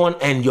 you are born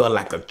and you are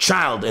like a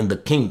child in the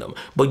kingdom,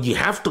 but you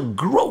have to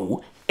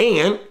grow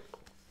and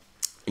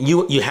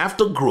you have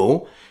to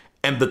grow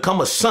and become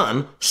a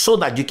son so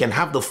that you can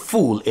have the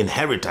full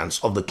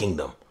inheritance of the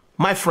kingdom.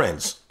 My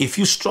friends, if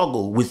you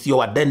struggle with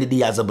your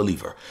identity as a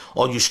believer,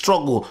 or you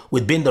struggle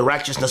with being the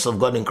righteousness of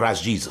God in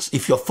Christ Jesus,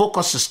 if your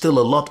focus is still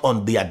a lot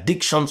on the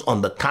addictions,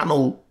 on the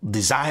carnal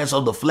desires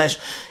of the flesh,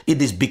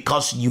 it is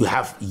because you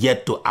have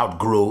yet to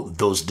outgrow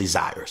those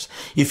desires.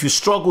 If you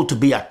struggle to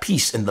be at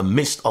peace in the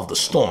midst of the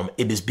storm,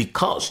 it is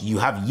because you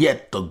have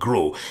yet to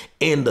grow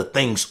in the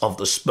things of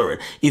the Spirit.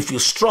 If you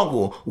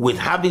struggle with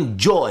having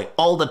joy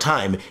all the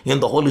time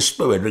in the Holy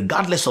Spirit,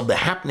 regardless of the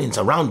happenings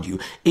around you,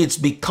 it's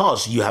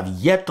because you have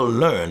yet to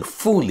learn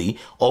fully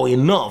or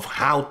enough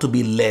how to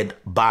be led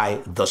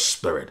by the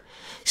Spirit.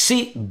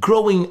 See,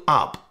 growing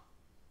up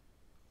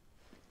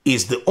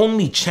is the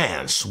only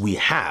chance we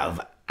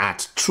have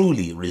at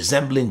truly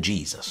resembling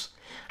Jesus.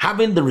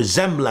 Having the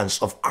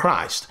resemblance of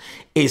Christ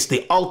is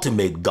the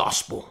ultimate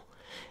gospel.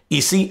 You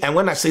see, and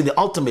when I say the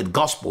ultimate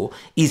gospel,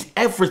 is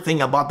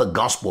everything about the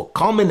gospel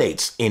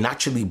culminates in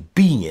actually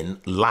being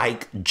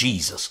like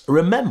Jesus.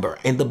 Remember,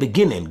 in the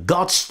beginning,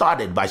 God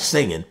started by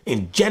saying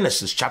in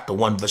Genesis chapter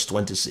 1, verse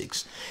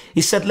 26,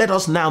 he said, let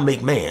us now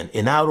make man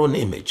in our own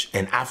image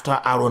and after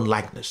our own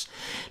likeness.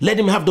 Let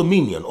him have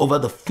dominion over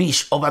the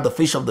fish of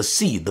the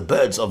sea, the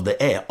birds of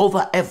the air,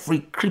 over every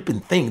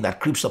creeping thing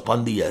that creeps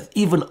upon the earth,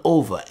 even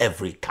over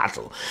every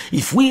cattle.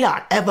 If we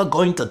are ever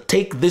going to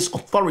take this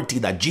authority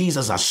that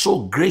Jesus has so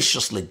graciously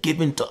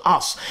given to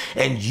us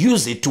and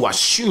use it to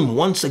assume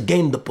once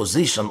again the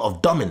position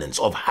of dominance,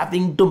 of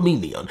having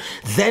dominion,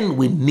 then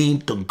we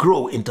need to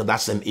grow into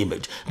that same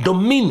image.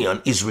 Dominion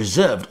is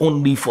reserved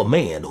only for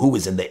man who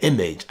is in the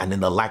image and in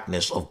the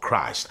likeness of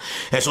Christ.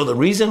 And so the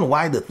reason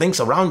why the things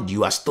around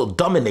you are still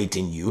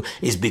dominating you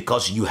is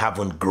because you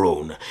haven't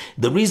grown.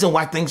 The reason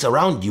why things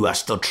around you are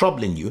still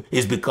troubling you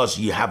is because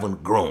you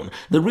haven't grown.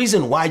 The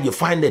reason why you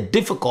find it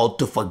difficult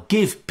to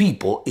forgive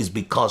people is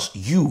because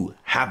you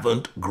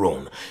haven't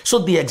grown. So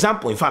the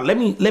example, in fact, let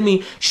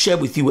me share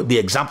with you the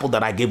example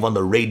that I gave on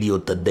the radio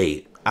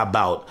today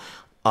about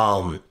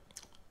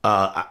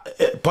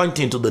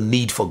pointing to the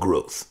need for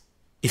growth.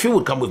 If you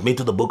would come with me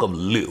to the book of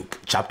Luke,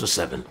 chapter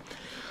 7,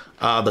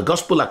 the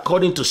gospel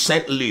according to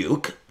St.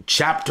 Luke,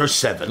 chapter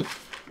 7,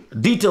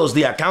 details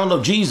the account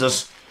of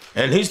Jesus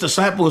and his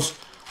disciples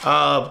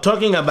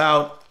talking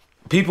about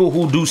people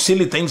who do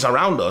silly things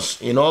around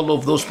us, all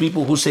of those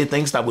people who say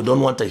things that we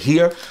don't want to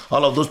hear,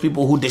 all of those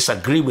people who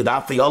disagree with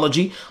our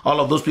theology, all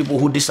of those people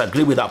who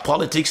disagree with our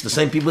politics, the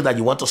same people that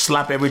you want to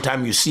slap every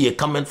time you see a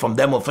comment from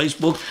them on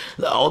Facebook,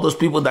 all those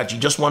people that you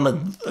just want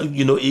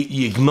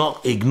to,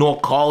 ignore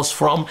calls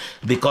from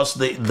because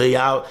they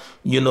are,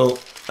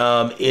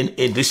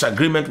 in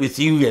disagreement with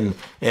you,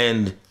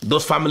 and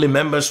those family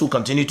members who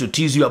continue to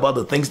tease you about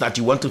the things that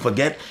you want to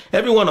forget.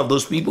 Every one of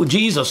those people,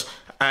 Jesus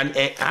and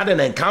had an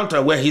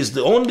encounter where his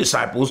own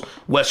disciples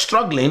were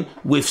struggling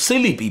with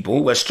silly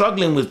people, were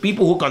struggling with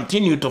people who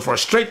continued to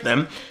frustrate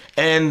them,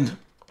 and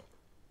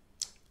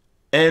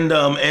in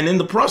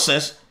the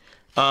process,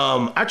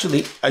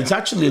 it's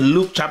actually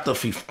Luke chapter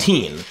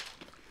 15.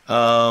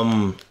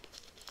 I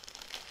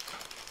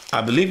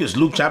believe it's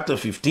Luke chapter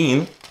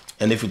 15,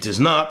 and if it is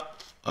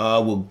not,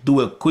 we'll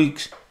do a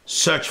quick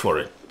search for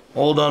it.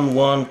 Hold on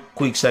one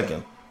quick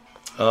second.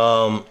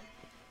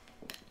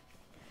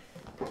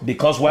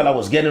 Because while I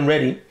was getting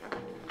ready,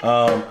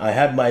 I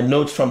had my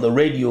notes from the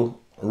radio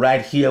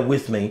right here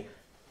with me.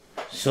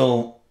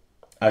 So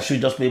I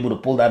should just be able to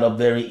pull that up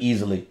very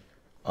easily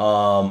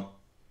and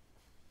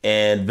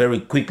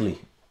very quickly.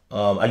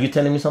 Are you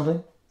telling me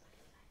something?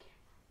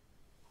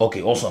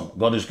 Okay, awesome.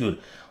 God is good.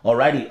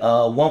 Alrighty,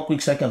 one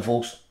quick second,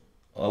 folks.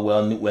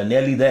 We're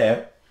nearly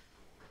there.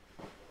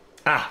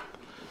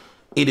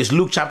 It is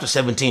Luke chapter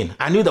 17.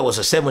 I knew there was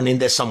a 7 in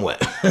there somewhere.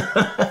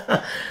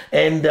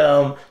 And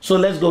so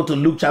let's go to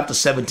Luke chapter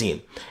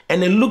 17.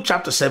 And in Luke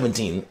chapter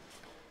 17,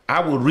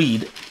 I will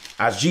read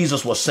as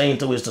Jesus was saying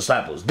to his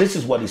disciples. This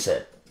is what he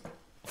said.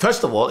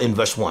 First of all, in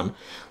verse 1,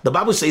 the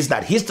Bible says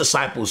that his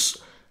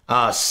disciples,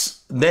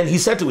 then he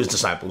said to his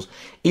disciples,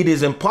 it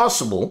is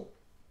impossible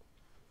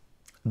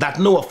that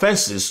no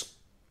offenses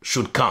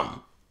should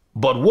come,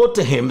 but woe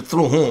to him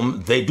through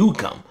whom they do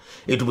come.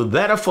 It would be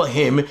better for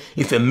him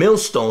if a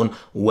millstone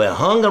were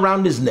hung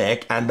around his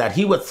neck and that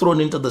he were thrown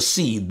into the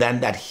sea than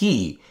that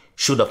he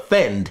should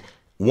offend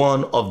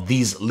one of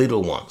these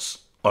little ones.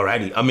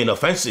 Alrighty. I mean,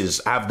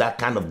 offenses have that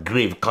kind of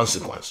grave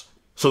consequence.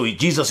 So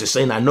Jesus is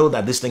saying, I know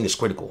that this thing is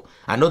critical.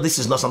 I know this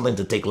is not something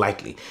to take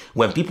lightly.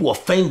 When people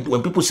offend,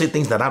 when people say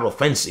things that are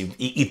offensive,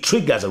 it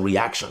triggers a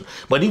reaction.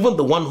 But even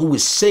the one who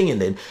is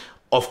saying it,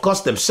 of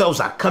course, themselves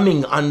are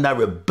coming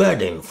under a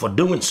burden for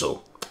doing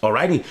so.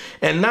 Alrighty.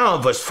 And now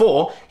verse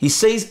 4, he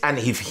says, and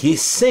if he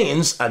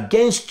sins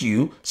against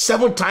you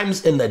 7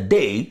 times in a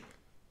day,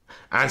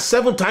 and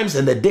 7 times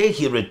in the day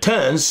he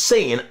returns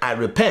saying, I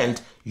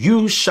repent,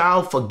 you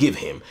shall forgive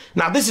him.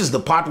 Now, this is the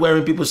part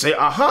wherein people say,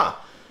 I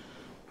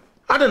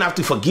don't have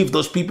to forgive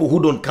those people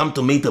who don't come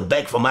to me to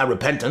beg for my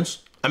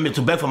repentance.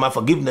 To beg for my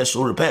forgiveness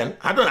or repent.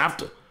 I don't have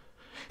to.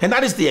 And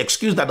that is the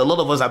excuse that a lot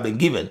of us have been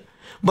given.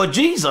 But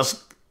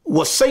Jesus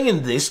was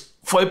saying this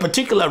for a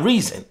particular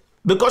reason.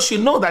 Because you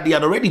know that he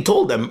had already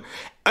told them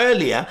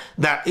earlier,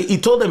 that he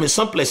told them in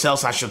someplace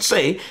else, I should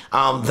say,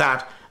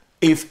 that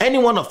if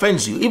anyone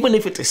offends you, even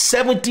if it is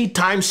 70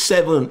 times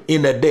 7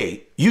 in a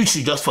day, you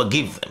should just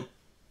forgive them.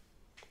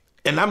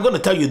 And I'm going to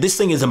tell you, this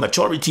thing is a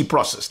maturity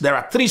process. There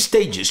are 3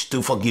 stages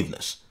to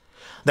forgiveness.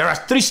 There are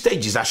 3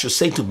 stages, I should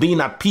say, to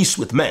being at peace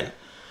with men.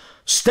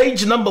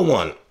 Stage number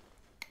 1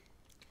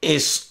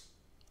 is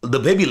the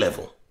baby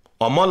level,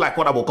 or more like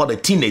what I would call a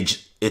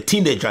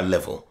teenager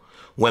level.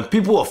 When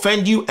people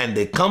offend you and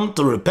they come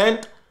to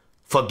repent,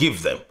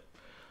 forgive them.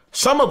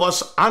 Some of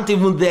us aren't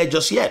even there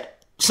just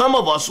yet. Some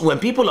of us, when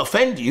people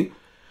offend you,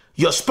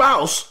 your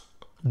spouse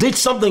did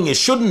something he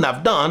shouldn't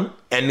have done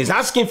and is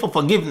asking for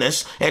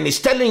forgiveness and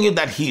is telling you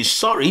that he is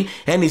sorry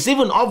and is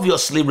even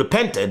obviously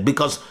repented,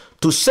 because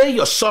to say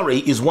you're sorry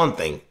is one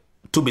thing.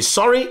 To be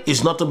sorry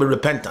is not to be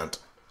repentant.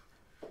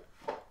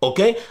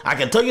 Okay, I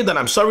can tell you that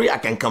I'm sorry, I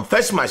can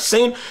confess my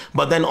sin,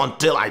 but then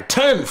until I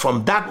turn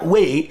from that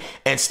way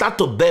and start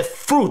to bear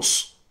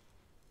fruits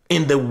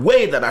in the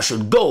way that I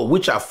should go,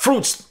 which are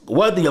fruits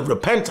worthy of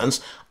repentance,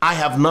 I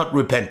have not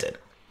repented.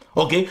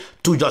 Okay,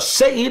 to just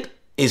say it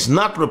is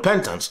not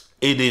repentance,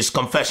 it is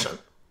confession.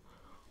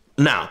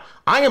 Now,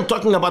 I am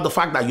talking about the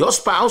fact that your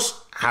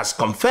spouse has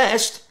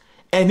confessed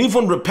and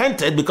even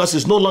repented because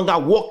he's no longer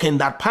walking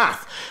that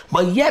path,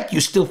 but yet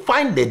you still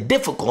find it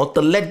difficult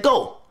to let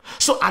go.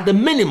 So at the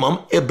minimum,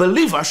 a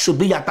believer should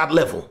be at that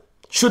level,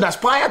 should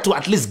aspire to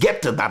at least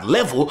get to that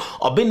level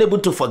of being able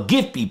to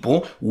forgive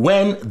people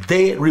when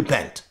they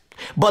repent.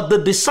 But the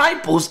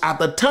disciples at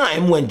the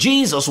time when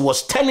Jesus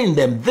was telling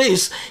them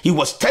this, he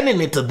was telling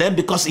it to them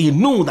because he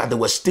knew that they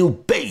were still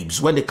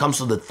babes when it comes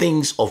to the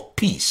things of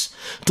peace.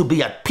 To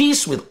be at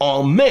peace with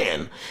all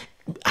men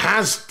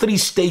has 3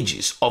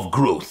 stages of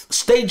growth.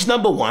 Stage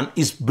number 1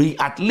 is be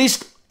at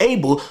least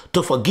able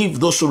to forgive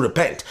those who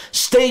repent.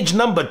 Stage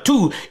number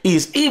 2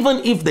 is even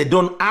if they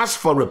don't ask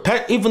for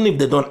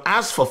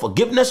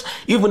forgiveness,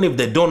 even if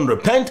they don't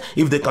repent,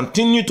 if they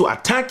continue to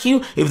attack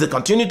you, if they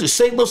continue to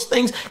say those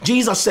things,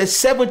 Jesus says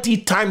 70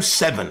 times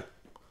 7.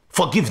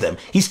 Forgive them.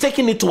 He's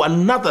taking it to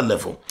another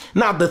level.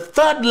 Now, the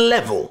 3rd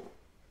level,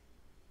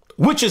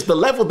 which is the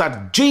level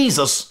that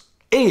Jesus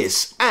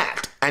is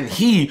at and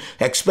he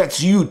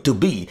expects you to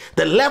be,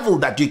 the level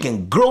that you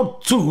can grow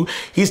to,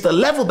 is the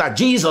level that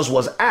Jesus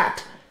was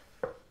at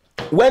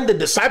when the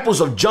disciples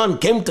of John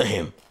came to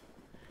him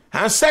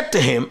and said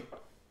to him,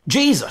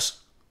 Jesus,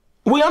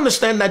 we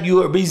understand that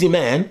you're a busy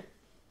man,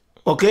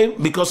 okay?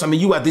 Because,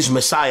 you are this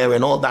Messiah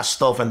and all that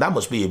stuff, and that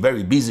must be a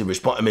very busy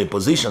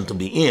position to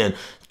be in,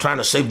 trying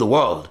to save the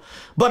world.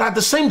 But at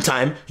the same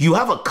time, you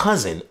have a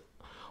cousin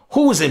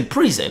who is in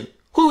prison,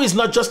 who is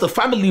not just a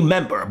family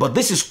member, but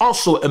this is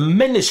also a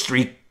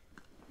ministry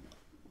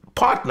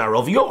partner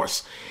of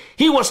yours.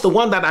 He was the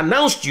one that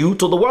announced you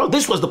to the world.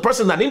 This was the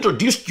person that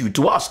introduced you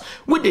to us.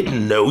 We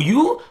didn't know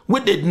you.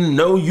 We didn't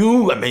know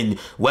you. I mean,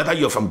 whether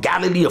you're from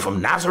Galilee or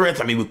from Nazareth,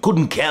 I mean, we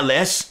couldn't care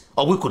less,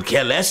 or we could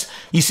care less,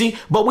 you see.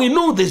 But we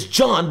know this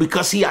John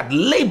because he had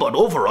labored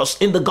over us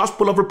in the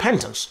gospel of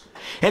repentance.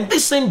 And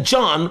this same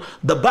John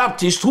the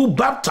Baptist, who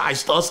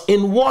baptized us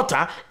in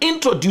water,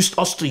 introduced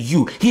us to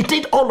you. He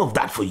did all of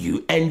that for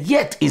you, and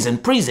yet is in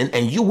prison,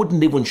 and you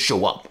wouldn't even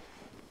show up.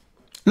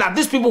 Now,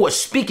 these people were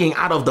speaking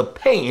out of the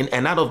pain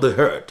and out of the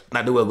hurt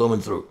that they were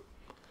going through.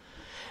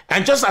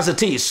 And just as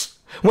it is,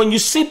 when you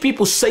see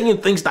people saying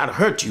things that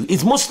hurt you,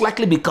 it's most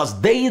likely because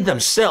they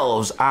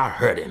themselves are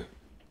hurting.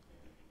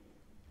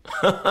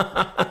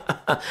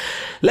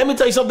 Let me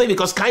tell you something,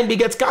 because kind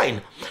begets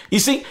kind. You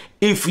see,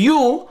 if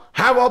you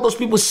have all those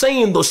people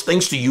saying those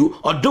things to you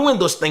or doing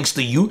those things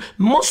to you,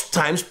 most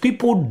times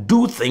people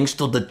do things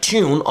to the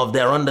tune of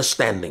their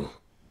understanding.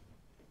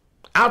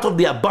 Out of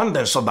the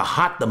abundance of the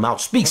heart, the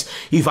mouth speaks.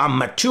 If I'm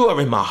mature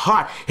in my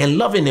heart and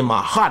loving in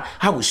my heart,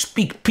 I will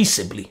speak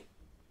peaceably.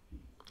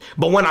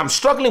 But when I'm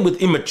struggling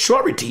with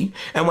immaturity,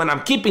 and when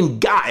I'm keeping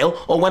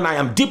guile, or when I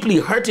am deeply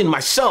hurting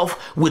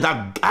myself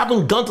without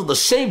having gone to the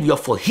Savior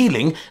for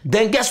healing,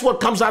 then guess what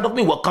comes out of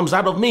me? What comes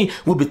out of me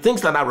will be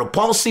things that are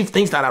repulsive,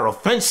 things that are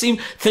offensive,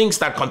 things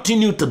that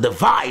continue to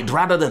divide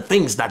rather than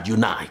things that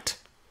unite.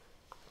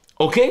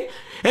 Okay?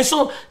 And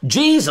so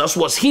Jesus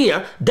was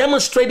here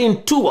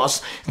demonstrating to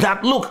us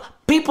that, look,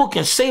 people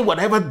can say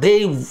whatever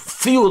they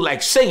feel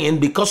like saying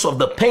because of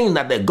the pain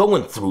that they're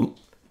going through,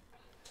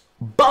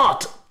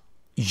 but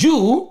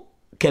you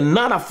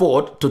cannot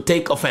afford to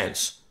take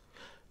offense.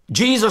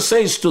 Jesus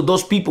says to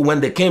those people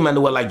when they came and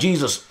they were like,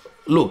 Jesus,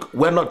 look,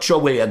 we're not sure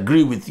we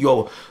agree with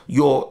your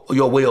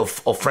way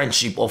of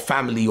friendship or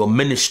family or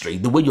ministry.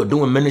 The way you're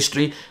doing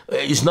ministry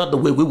is not the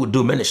way we would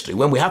do ministry.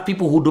 When we have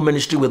people who do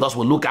ministry with us,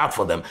 we'll look out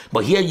for them.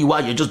 But here you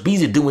are, you're just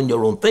busy doing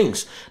your own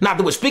things. Now,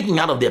 they were speaking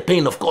out of their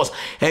pain, of course.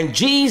 And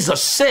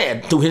Jesus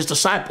said to his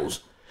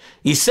disciples,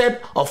 he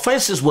said,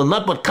 offenses will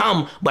not but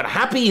come, but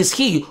happy is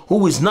he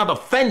who is not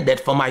offended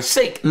for my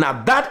sake.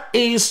 Now, that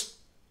is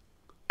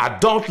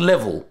adult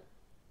level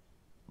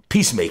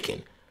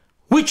peacemaking,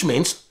 which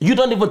means you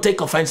don't even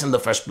take offense in the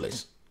first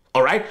place.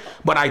 All right.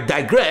 But I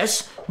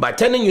digress by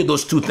telling you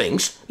those two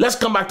things. Let's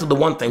come back to the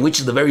one thing, which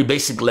is the very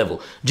basic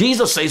level.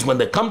 Jesus says when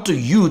they come to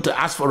you to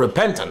ask for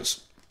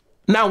repentance.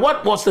 Now,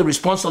 what was the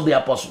response of the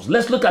apostles?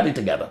 Let's look at it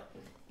together.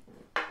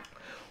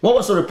 What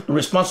was the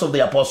response of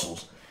the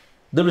apostles?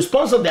 The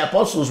response of the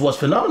apostles was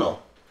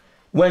phenomenal.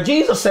 When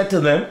Jesus said to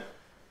them,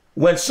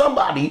 when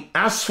somebody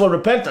asks for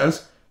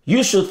repentance,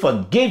 you should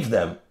forgive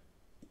them.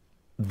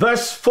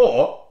 Verse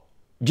 4,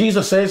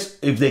 Jesus says,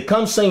 if they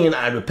come saying,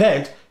 I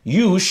repent,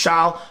 you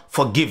shall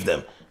forgive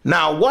them.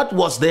 Now, what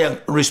was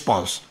their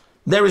response?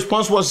 Their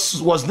response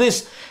was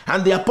this.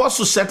 And the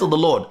apostles said to the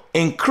Lord,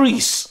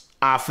 increase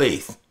our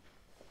faith.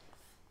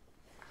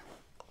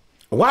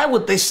 Why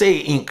would they say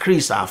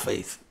increase our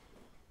faith?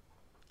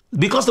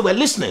 Because they were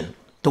listening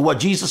to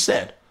what Jesus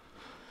said.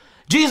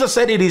 Jesus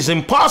said it is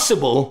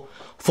impossible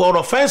for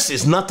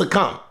offenses not to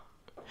come.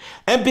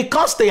 And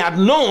because they had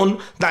known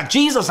that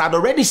Jesus had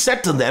already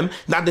said to them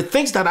that the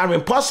things that are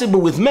impossible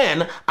with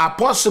men are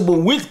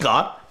possible with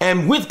God,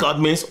 and with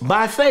God means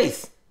by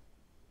faith.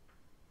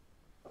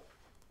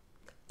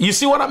 You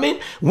see what I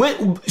mean?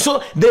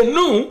 So they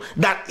knew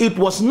that it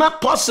was not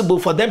possible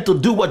for them to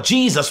do what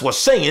Jesus was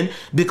saying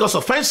because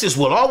offenses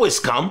will always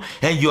come.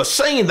 And you're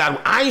saying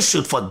that I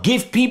should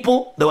forgive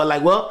people. They were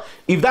like, well,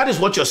 if that is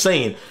what you're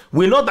saying,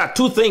 we know that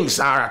two things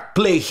are at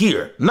play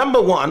here.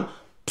 Number one,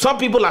 some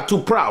people are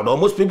too proud, or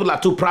most people are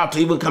too proud to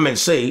even come and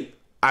say,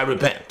 I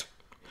repent.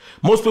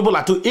 Most people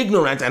are too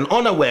ignorant and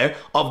unaware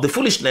of the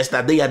foolishness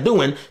that they are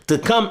doing to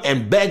come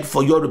and beg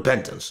for your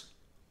repentance.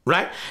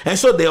 Right? And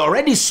so they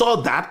already saw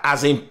that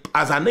as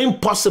an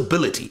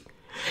impossibility.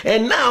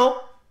 And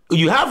now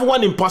you have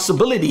one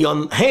impossibility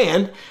on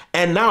hand,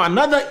 and now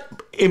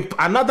you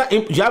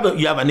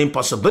have an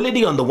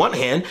impossibility on the one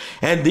hand,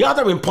 and the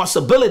other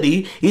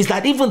impossibility is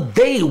that even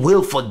they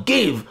will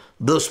forgive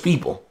those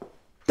people.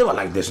 They were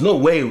like, there's no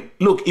way.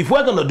 Look, if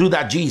we're going to do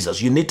that,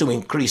 Jesus, you need to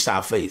increase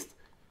our faith.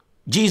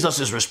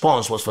 Jesus'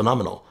 response was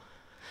phenomenal.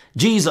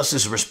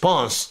 Jesus'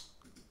 response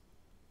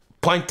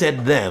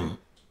pointed them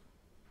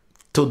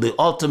to the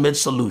ultimate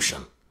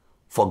solution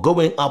for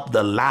going up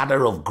the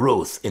ladder of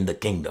growth in the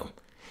kingdom.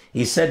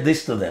 He said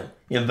this to them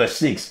in verse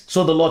 6.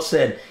 So the Lord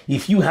said,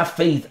 if you have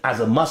faith as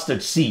a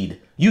mustard seed,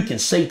 you can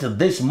say to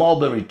this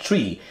mulberry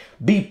tree,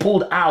 be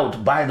pulled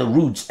out by the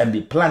roots and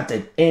be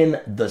planted in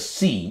the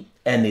sea,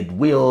 and it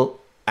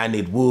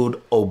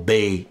would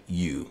obey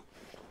you.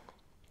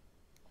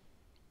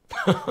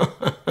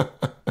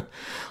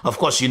 Of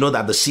course, you know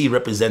that the sea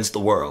represents the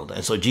world.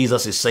 And so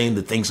Jesus is saying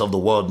the things of the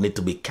world need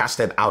to be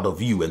casted out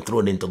of you and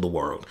thrown into the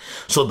world.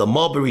 So the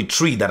mulberry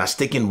tree that has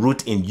taken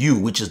root in you,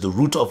 which is the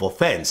root of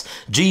offense,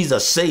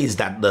 Jesus says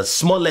that the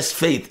smallest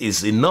faith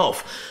is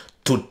enough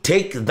to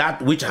take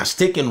that which has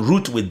taken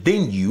root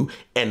within you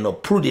and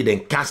uproot it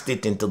and cast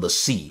it into the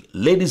sea.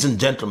 Ladies and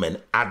gentlemen,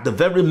 at the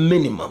very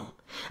minimum,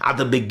 At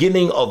the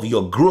beginning of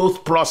your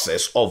growth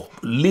process of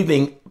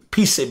living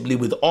peaceably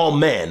with all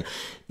men,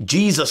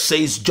 Jesus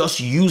says, just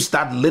use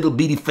that little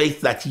bitty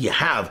faith that you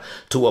have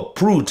to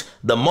uproot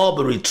the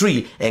mulberry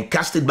tree and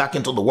cast it back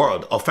into the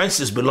world.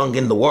 Offenses belong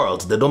in the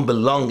world. They don't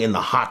belong in the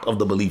heart of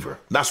the believer.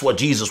 That's what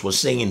Jesus was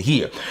saying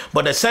here.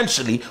 But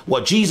essentially,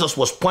 what Jesus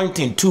was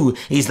pointing to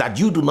is that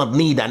you do not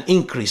need an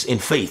increase in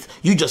faith.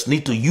 You just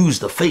need to use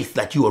the faith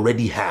that you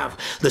already have.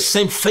 The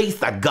same faith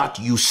that got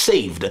you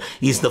saved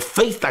is the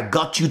faith that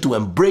got you to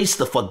embrace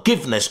the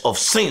forgiveness of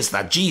sins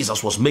that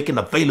Jesus was making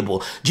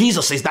available.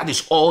 Jesus says that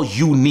is all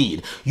you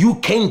need. You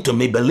came to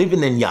me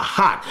believing in your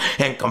heart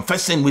and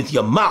confessing with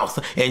your mouth,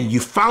 and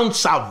you found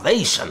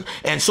salvation.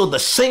 And so the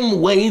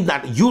same way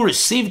that you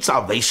received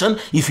salvation,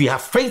 if you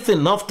have faith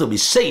enough to be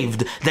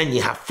saved, then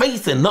you have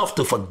faith enough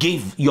to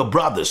forgive your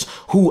brothers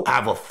who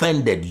have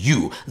offended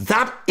you.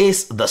 That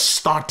is the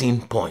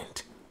starting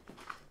point.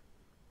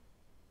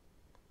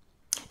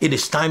 It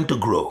is time to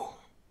grow.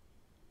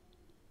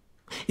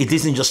 It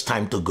isn't just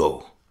time to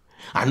go.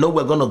 I know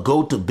we're going to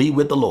go to be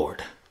with the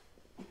Lord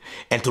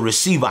and to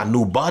receive our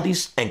new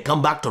bodies and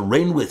come back to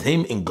reign with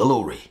him in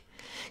glory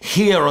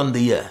here on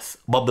the earth.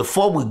 But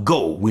before we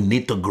go, we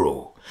need to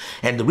grow.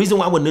 And the reason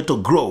why we need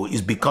to grow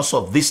is because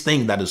of this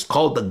thing that is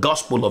called the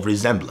gospel of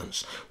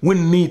resemblance. We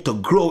need to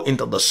grow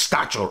into the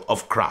stature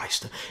of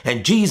Christ.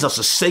 And Jesus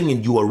is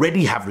saying you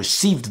already have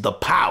received the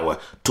power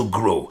to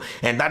grow.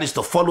 And that is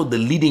to follow the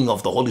leading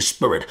of the Holy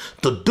Spirit.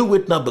 To do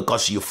it not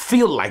because you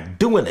feel like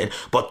doing it,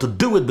 but to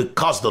do it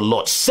because the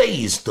Lord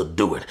says to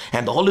do it.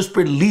 And the Holy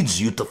Spirit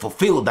leads you to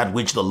fulfill that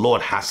which the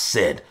Lord has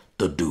said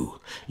to do.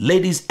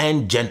 Ladies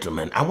and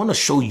gentlemen, I want to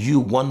show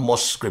you one more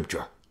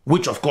scripture,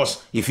 which, of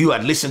course, if you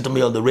had listened to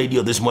me on the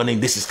radio this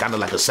morning, this is kind of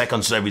like a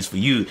second service for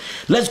you.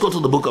 Let's go to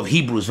the book of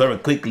Hebrews very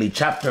quickly.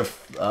 Chapter,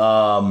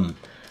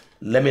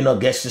 let me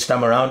not guess this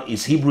time around.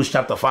 It's Hebrews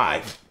chapter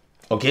 5.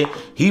 Okay?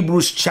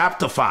 Hebrews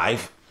chapter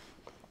 5,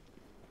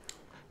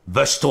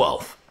 verse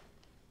 12.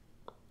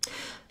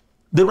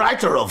 The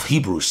writer of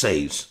Hebrews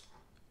says,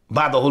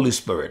 by the Holy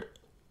Spirit,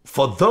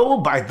 for though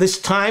by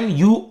this time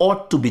you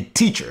ought to be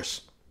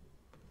teachers,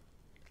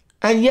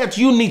 and yet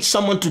you need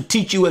someone to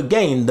teach you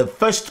again the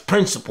first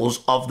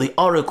principles of the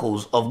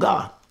oracles of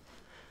God.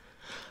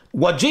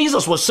 What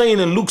Jesus was saying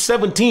in Luke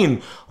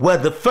 17 were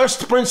the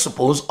first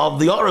principles of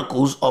the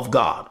oracles of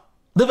God.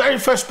 The very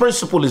first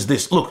principle is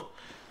this. Look,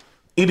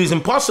 it is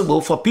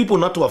impossible for people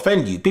not to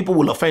offend you. People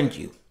will offend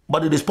you,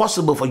 but it is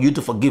possible for you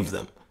to forgive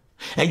them.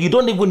 And you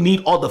don't even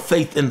need all the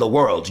faith in the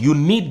world. You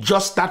need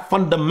just that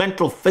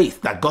fundamental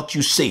faith that got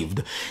you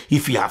saved.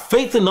 If you have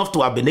faith enough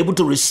to have been able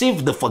to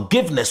receive the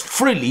forgiveness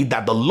freely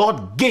that the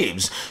Lord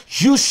gives,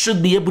 you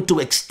should be able to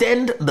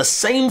extend the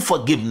same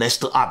forgiveness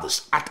to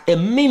others at a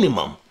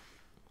minimum.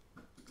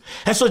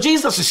 And so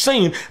Jesus is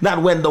saying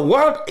that when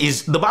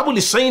the Bible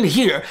is saying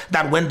here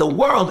that when the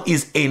world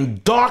is in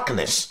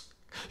darkness,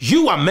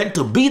 you are meant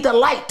to be the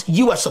light.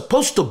 You are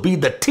supposed to be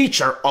the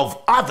teacher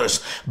of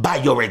others by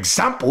your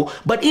example.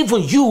 But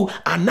even you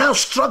are now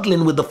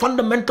struggling with the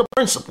fundamental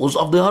principles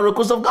of the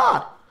oracles of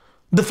God.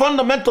 The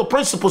fundamental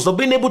principles of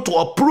being able to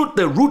uproot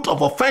the root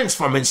of offense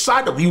from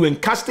inside of you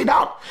and cast it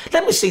out.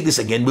 Let me say this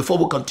again before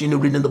we continue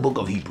reading the book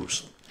of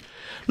Hebrews.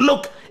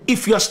 Look,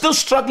 if you're still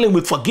struggling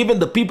with forgiving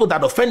the people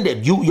that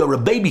offended you, you're a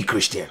baby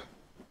Christian.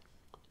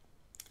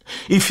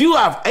 If you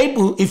have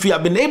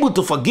been able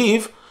to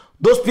forgive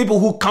those people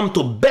who come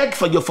to beg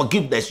for your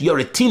forgiveness, you're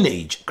a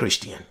teenage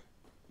Christian.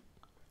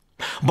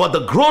 But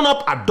the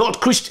grown-up adult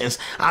Christians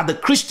are the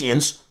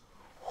Christians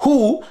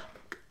who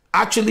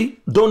actually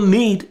don't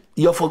need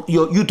you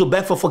to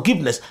beg for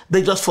forgiveness.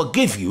 They just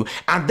forgive you.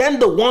 And then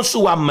the ones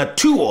who are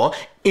mature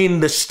in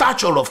the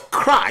stature of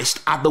Christ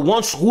are the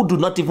ones who do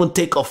not even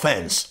take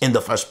offense in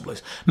the first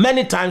place.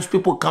 Many times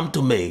people come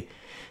to me,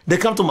 they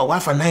come to my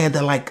wife and I, and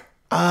they're like,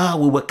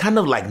 we were kind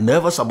of like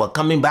nervous about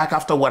coming back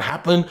after what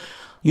happened.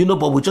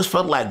 But we just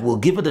felt like we'll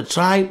give it a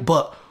try.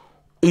 But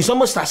it's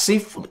almost as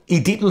if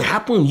it didn't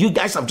happen. You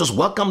guys have just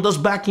welcomed us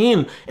back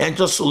in and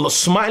just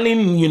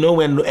smiling,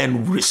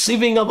 and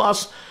receiving of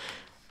us.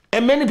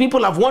 And many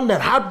people have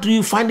wondered, how do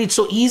you find it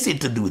so easy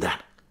to do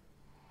that?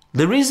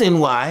 The reason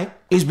why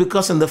is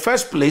because in the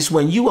first place,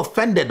 when you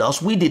offended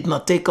us, we did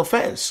not take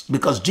offense,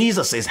 because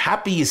Jesus says,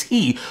 happy is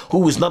he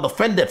who is not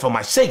offended for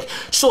my sake.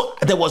 So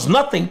there was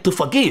nothing to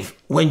forgive.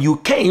 When you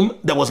came,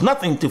 there was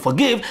nothing to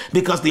forgive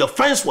because the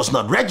offense was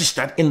not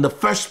registered in the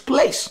first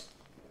place.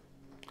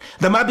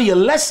 There might be a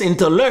lesson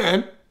to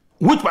learn,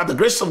 which by the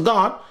grace of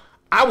God,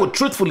 I would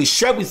truthfully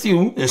share with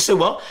you and say,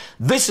 well,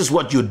 this is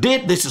what you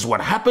did. This is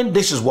what happened.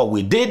 This is what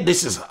we did.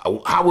 This is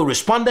how we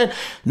responded.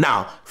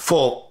 Now,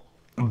 for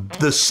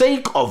the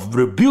sake of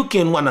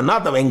rebuking one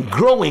another and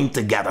growing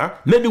together,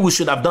 maybe we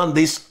should have done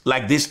this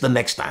like this the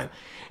next time.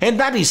 And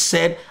that is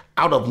said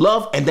out of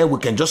love, and then we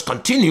can just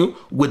continue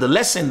with the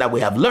lesson that we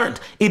have learned.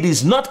 It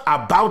is not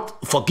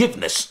about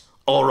forgiveness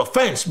or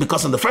offense,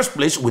 because in the first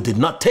place, we did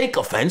not take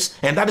offense,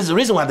 and that is the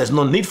reason why there's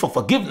no need for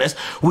forgiveness.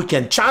 We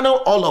can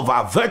channel all of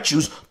our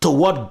virtues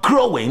toward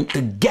growing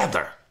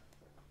together.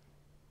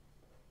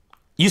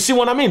 You see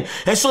what I mean?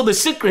 And so the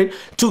secret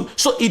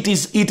so it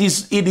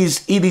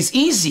is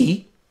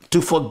easy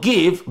to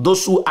forgive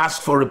those who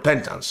ask for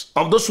repentance,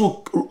 of those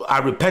who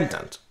are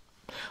repentant.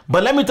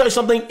 But let me tell you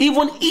something,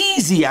 even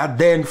easier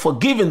than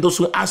forgiving those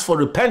who ask for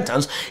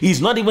repentance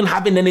is not even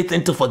having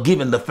anything to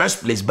forgive in the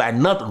first place by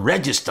not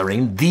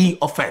registering the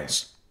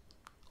offense.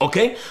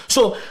 Okay?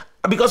 So,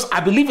 because I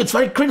believe it's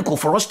very critical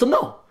for us to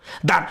know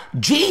that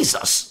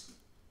Jesus,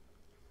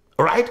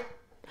 right,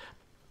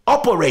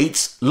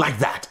 operates like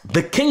that.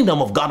 The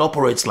kingdom of God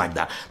operates like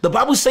that. The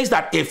Bible says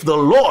that if the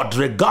Lord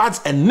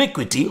regards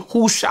iniquity,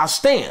 who shall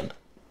stand?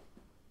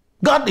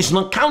 God is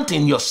not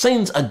counting your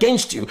sins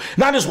against you.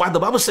 That is why the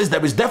Bible says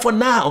there is therefore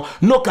now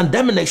no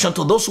condemnation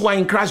to those who are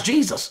in Christ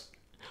Jesus,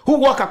 who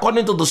walk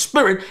according to the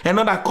Spirit and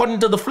not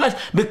according to the flesh,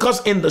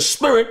 because in the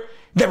Spirit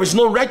there is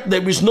no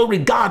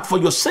regard for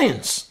your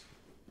sins.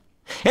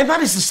 And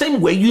that is the same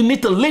way you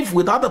need to live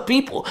with other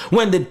people.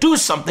 When they do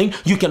something,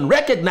 you can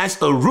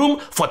recognize a room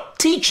for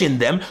teaching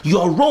them.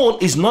 Your role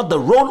is not the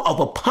role of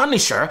a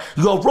punisher.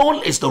 Your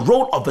role is the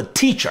role of a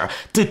teacher,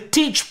 to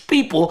teach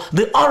people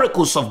the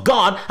oracles of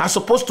God, as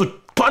opposed to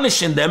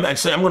punishing them and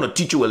say, I'm going to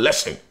teach you a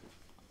lesson.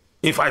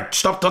 If I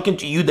stop talking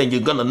to you, then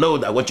you're going to know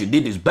that what you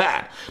did is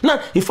bad.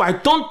 Now, if I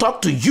don't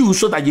talk to you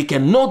so that you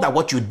can know that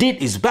what you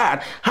did is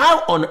bad,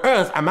 how on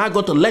earth am I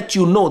going to let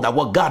you know that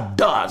what God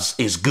does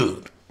is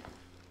good?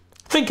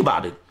 Think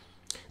about it.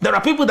 There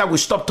are people that we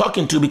stop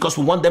talking to because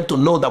we want them to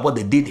know that what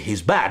they did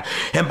is bad.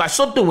 And by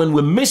so doing,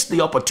 we miss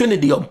the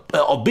opportunity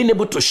of being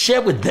able to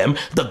share with them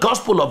the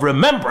gospel of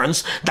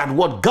remembrance, that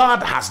what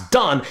God has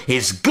done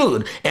is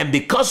good. And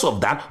because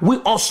of that, we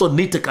also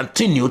need to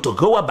continue to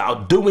go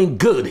about doing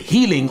good,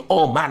 healing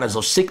all manners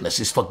of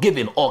sicknesses,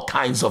 forgiving all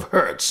kinds of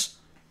hurts.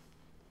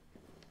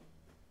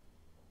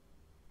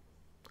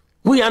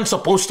 We aren't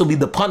supposed to be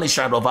the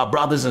punisher of our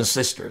brothers and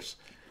sisters.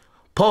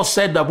 Paul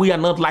said that we are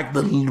not like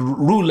the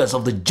rulers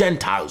of the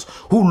Gentiles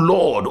who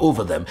lord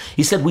over them.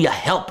 He said we are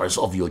helpers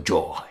of your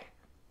joy.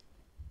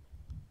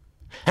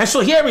 And so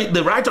here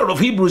the writer of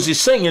Hebrews is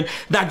saying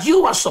that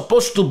you are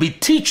supposed to be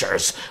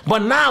teachers,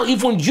 but now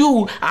even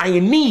you are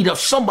in need of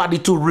somebody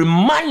to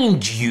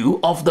remind you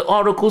of the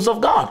oracles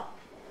of God.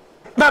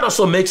 That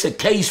also makes a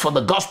case for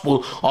the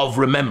gospel of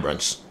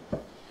remembrance.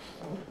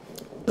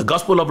 The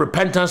gospel of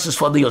repentance is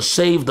for the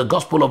unsaved, the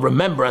gospel of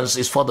remembrance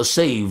is for the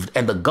saved,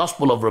 and the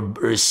gospel of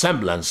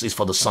resemblance is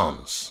for the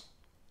sons.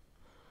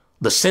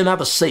 The sinner,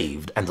 the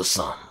saved, and the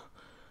son.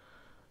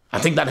 I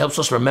think that helps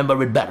us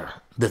remember it better.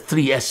 The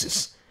 3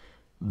 S's.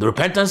 The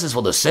repentance is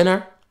for the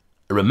sinner,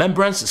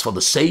 remembrance is for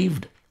the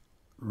saved,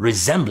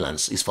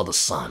 resemblance is for the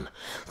son.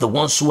 The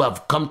ones who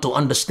have come to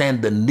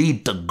understand the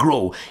need to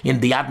grow in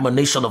the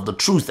admonition of the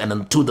truth and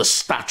into the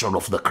stature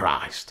of the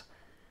Christ.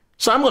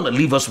 So I'm going to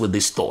leave us with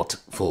this thought,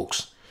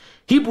 folks.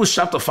 Hebrews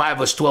chapter 5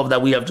 verse 12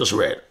 that we have just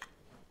read.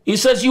 He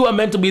says you are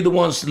meant to be the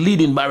ones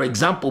leading by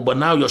example, but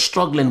now you're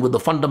struggling with the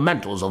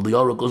fundamentals of the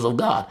oracles of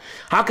God.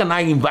 How can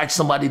I invite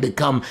somebody to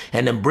come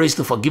and embrace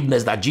the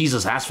forgiveness that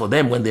Jesus has for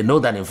them when they know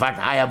that in fact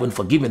I haven't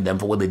forgiven them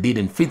for what they did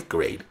in 5th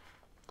grade?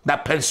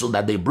 That pencil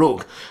that they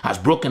broke has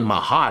broken my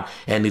heart,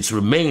 and it's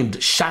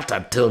remained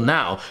shattered till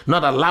now,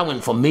 not allowing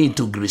for me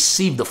to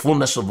receive the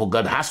fullness of what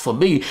God has for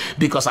me,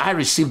 because I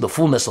receive the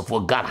fullness of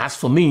what God has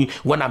for me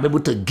when I'm able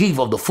to give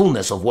of the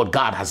fullness of what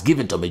God has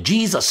given to me.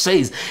 Jesus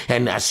says,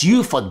 and as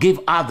you forgive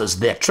others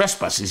their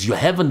trespasses, your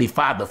heavenly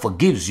Father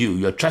forgives you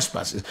your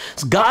trespasses.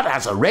 God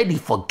has already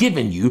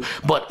forgiven you,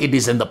 but it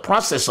is in the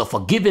process of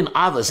forgiving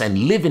others and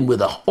living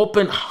with an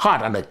open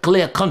heart and a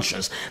clear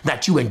conscience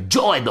that you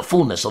enjoy the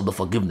fullness of the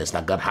forgiveness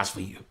that God has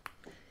for you.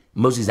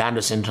 Moses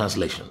Anderson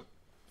translation.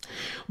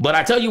 But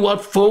I tell you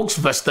what, folks,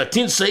 verse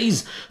 13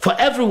 says, for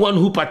everyone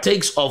who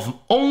partakes of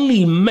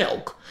only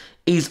milk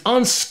is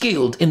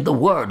unskilled in the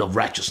word of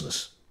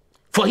righteousness,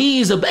 for he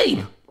is a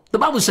babe. The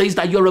Bible says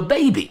that you're a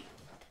baby.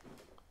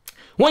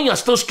 When you're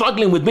still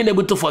struggling with being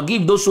able to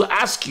forgive those who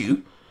ask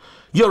you,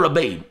 you're a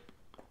babe.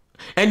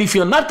 And if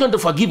you're not going to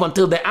forgive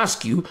until they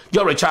ask you,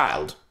 you're a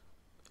child.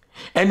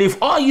 And if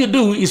all you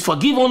do is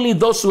forgive only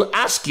those who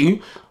ask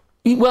you,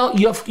 well,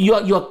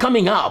 you're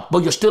coming out,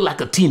 but you're still like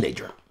a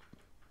teenager.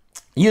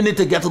 You need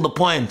to get to the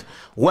point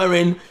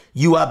wherein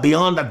you are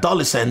beyond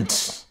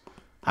adolescence.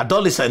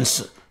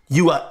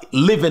 You are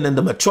living in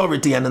the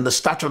maturity and in the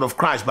stature of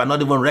Christ by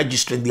not even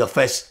registering the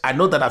offense. I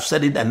know that I've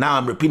said it and now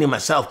I'm repeating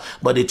myself,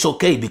 but it's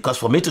okay, because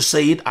for me to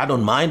say it, I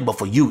don't mind, but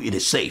for you, it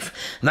is safe.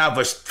 Now,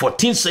 verse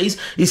 14 says,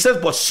 he says,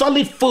 but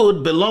solid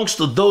food belongs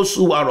to those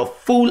who are of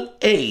full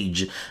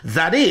age.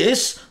 That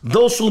is,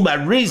 those who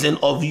by reason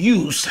of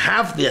use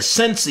have their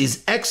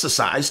senses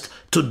exercised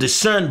to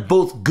discern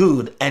both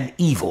good and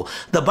evil.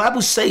 The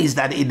Bible says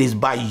that it is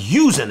by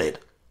using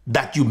it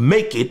that you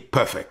make it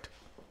perfect.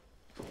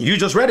 You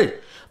just read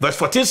it. Verse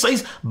 14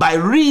 says, by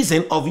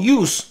reason of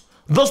use,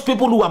 Those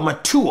people who are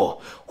mature,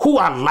 who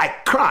are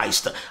like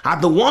Christ, are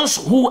the ones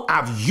who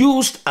have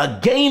used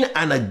again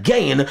and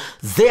again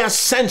their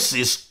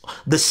senses,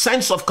 the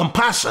sense of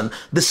compassion,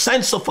 the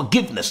sense of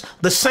forgiveness,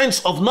 the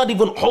sense of not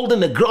even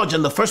holding a grudge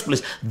in the first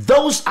place.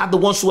 Those are the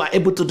ones who are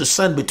able to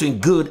discern between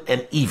good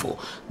and evil.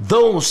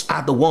 Those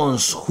are the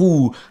ones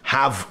who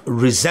have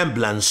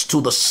resemblance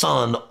to the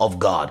Son of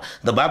God.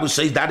 The Bible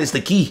says that is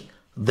the key.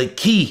 The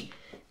key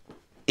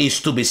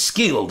is to be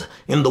skilled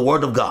in the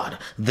word of God.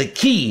 The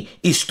key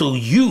is to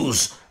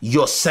use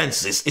your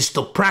senses, is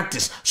to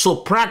practice. So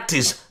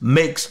practice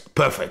makes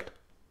perfect.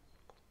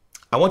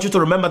 I want you to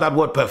remember that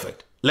word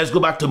perfect. Let's go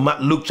back to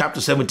Luke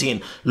chapter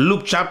 17.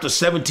 Luke chapter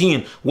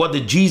 17, what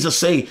did Jesus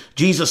say?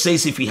 Jesus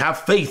says, if you have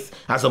faith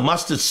as a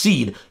mustard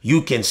seed,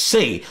 you can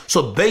say.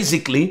 So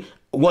basically,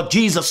 what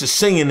Jesus is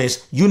saying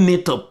is you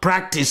need to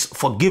practice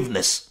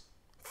forgiveness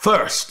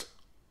first.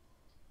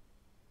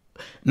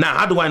 Now,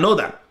 how do I know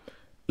that?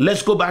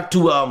 Let's go back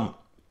to,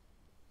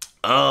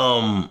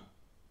 I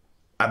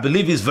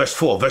believe it's verse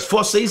 4. Verse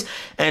 4 says,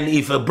 and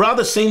if a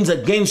brother sins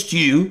against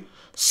you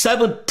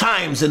 7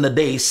 times in a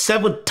day,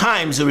 7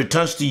 times he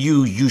returns to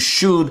you, you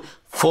should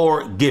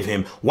forgive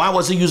him. Why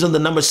was he using the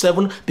number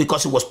 7?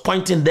 Because he was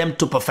pointing them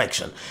to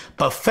perfection.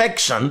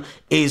 Perfection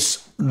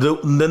is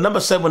the number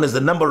 7 is the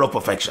number of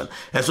perfection.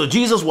 And so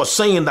Jesus was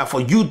saying that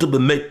for you to be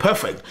made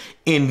perfect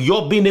in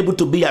your being able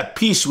to be at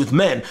peace with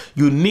men,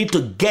 you need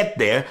to get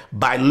there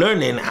by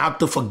learning how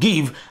to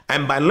forgive.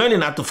 And by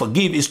learning how to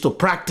forgive is to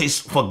practice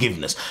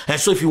forgiveness. And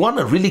so if you want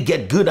to really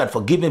get good at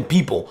forgiving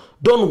people,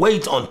 don't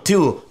wait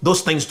until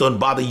those things don't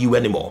bother you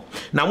anymore.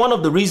 Now, one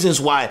of the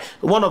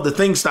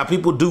things that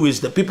people do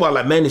is that people are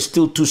like, man, it's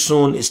still too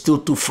soon. It's still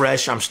too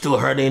fresh. I'm still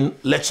hurting.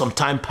 Let some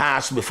time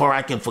pass before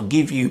I can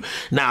forgive you.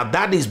 Now,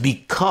 that is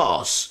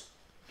because,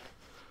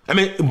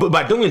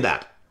 by doing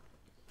that,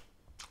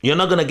 you're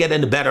not going to get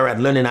any better at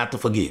learning how to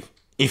forgive.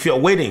 If you're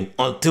waiting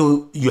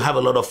until you have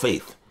a lot of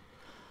faith,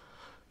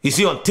 you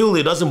see, until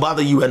it doesn't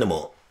bother you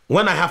anymore.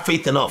 When I have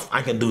faith enough,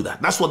 I can do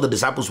that. That's what the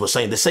disciples were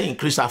saying. They say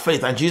increase our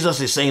faith. And Jesus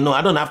is saying, no,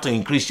 I don't have to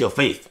increase your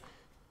faith.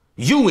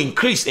 You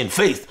increase in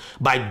faith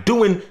by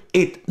doing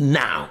it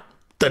now.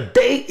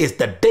 Today is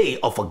the day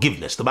of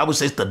forgiveness. The Bible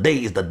says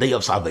today is the day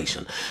of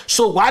salvation.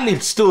 So while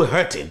it's still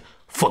hurting,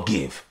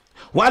 forgive.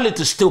 While it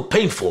is still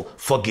painful,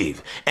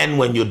 forgive. And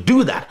when you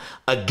do that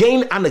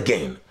again and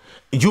again,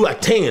 you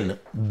attain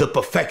the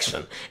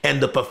perfection.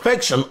 And the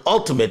perfection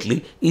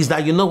ultimately is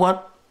that, you know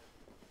what?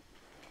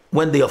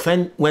 When the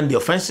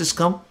offenses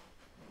come,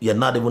 you're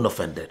not even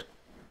offended.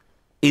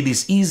 It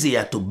is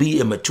easier to be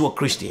a mature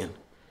Christian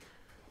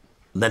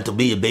than to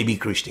be a baby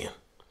Christian.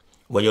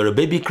 When you're a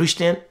baby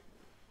Christian,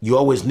 you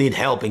always need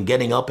help in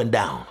getting up and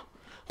down.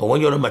 But when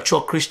you're a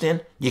mature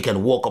Christian, you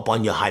can walk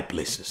upon your high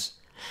places.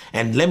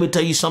 And let me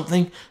tell you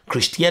something,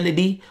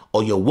 Christianity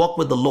or your walk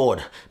with the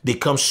Lord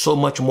becomes so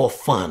much more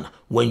fun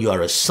when you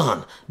are a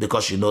son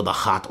because you know the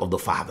heart of the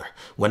Father.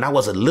 When I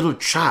was a little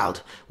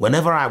child,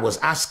 whenever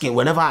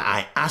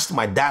I asked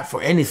my dad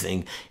for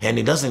anything and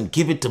he doesn't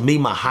give it to me,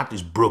 my heart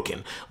is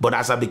broken. But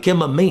as I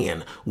became a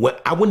man,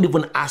 I wouldn't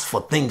even ask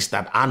for things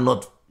that are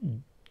not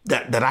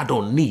that I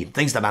don't need,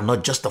 things that are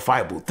not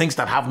justifiable, things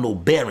that have no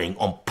bearing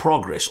on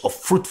progress or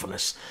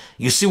fruitfulness.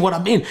 You see what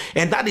I mean?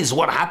 And that is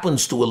what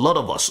happens to a lot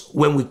of us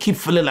when we keep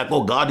feeling like,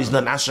 oh, God is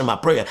not answering my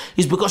prayer.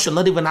 It's because you're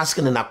not even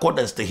asking in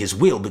accordance to his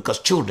will, because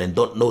children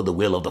don't know the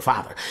will of the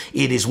Father.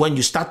 It is when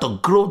you start to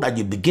grow that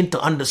you begin to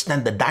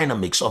understand the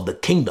dynamics of the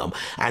kingdom,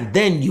 and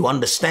then you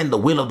understand the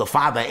will of the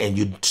Father and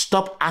you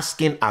stop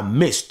asking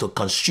amiss to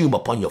consume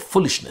upon your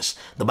foolishness.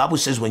 The Bible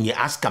says when you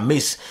ask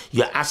amiss,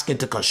 you're asking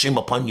to consume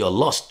upon your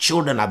lust.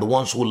 Children are the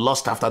ones who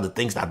lust after the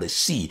things that they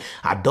see.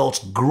 Adults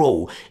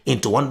grow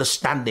into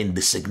understanding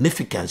the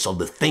significance of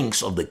the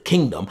things of the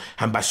kingdom,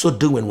 and by so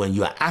doing, when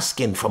you are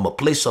asking from a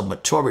place of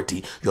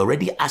maturity, you're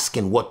already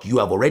asking what you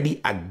have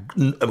already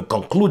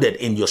concluded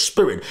in your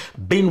spirit,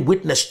 being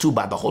witnessed to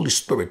by the Holy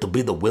Spirit to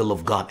be the will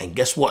of God. And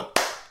guess what?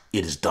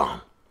 It is done.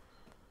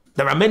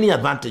 There are many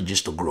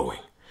advantages to growing.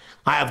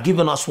 I have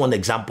given us one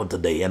example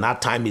today, and our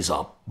time is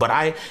up. But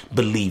I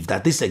believe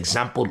that this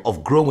example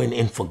of growing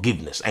in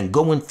forgiveness and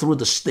going through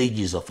the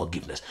stages of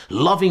forgiveness,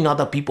 loving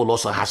other people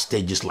also has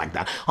stages like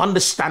that.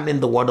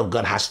 Understanding the word of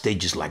God has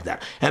stages like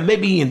that. And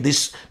maybe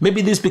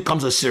this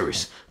becomes a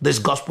series, this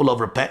gospel of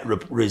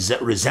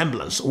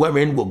resemblance,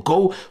 wherein we'll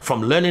go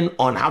from learning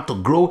on how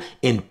to grow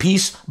in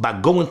peace by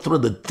going through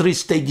the 3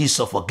 stages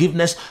of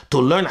forgiveness to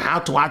learn how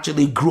to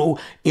actually grow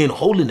in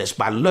holiness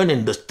by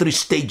learning the 3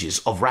 stages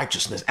of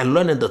righteousness and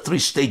learning the 3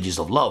 stages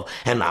of love.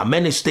 And how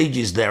many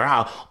stages there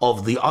are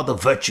of the other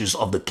virtues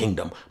of the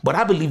kingdom. But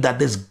I believe that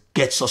this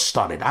gets us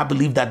started. I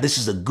believe that this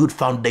is a good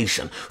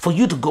foundation for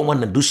you to go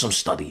on and do some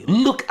study.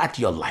 Look at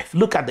your life.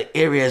 Look at the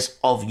areas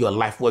of your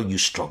life where you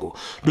struggle.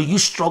 Do you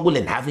struggle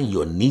in having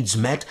your needs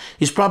met?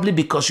 It's probably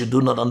because you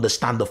do not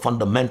understand the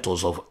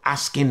fundamentals of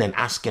asking and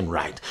asking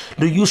right.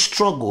 Do you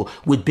struggle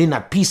with being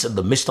at peace in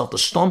the midst of the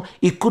storm?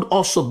 It could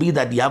also be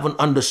that you haven't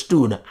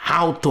understood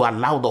how to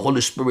allow the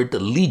Holy Spirit to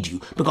lead you,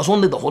 because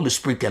only the Holy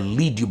Spirit can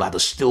lead you by the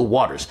still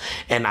waters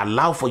and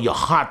allow for your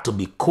heart to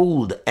be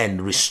cooled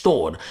and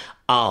restored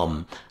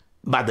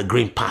by the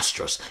green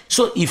pastures.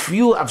 So if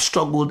you have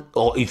struggled,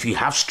 or if you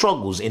have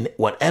struggles in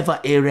whatever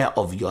area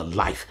of your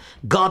life,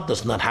 God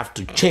does not have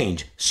to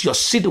change. Your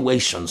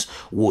situations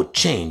will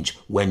change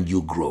when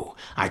you grow.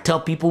 I tell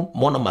people,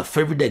 one of my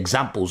favorite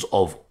examples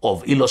of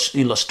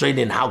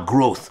illustrating how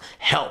growth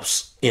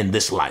helps in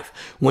this life.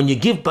 When you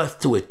give birth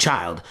to a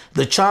child,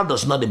 the child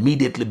does not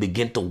immediately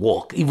begin to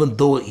walk, even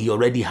though he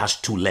already has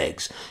 2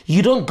 legs.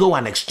 You don't go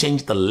and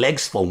exchange the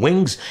legs for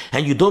wings,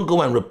 and you don't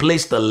go and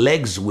replace the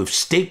legs with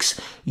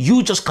sticks.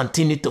 You just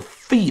continue to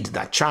feed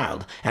that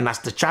child. And as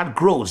the child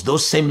grows,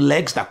 those same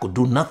legs that could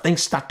do nothing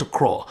start to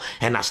crawl.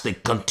 And as they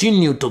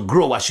continue to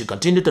grow, as you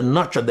continue to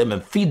nurture them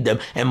and feed them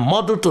and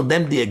model to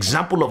them the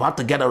example of how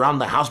to get around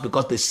the house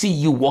because they see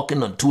you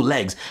walking on 2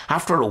 legs,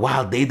 after a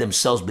while, they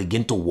themselves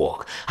begin to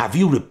walk. Have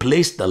you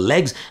replaced the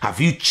legs? Have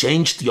you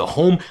changed your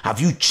home? Have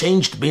you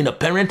changed being a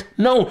parent?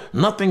 No,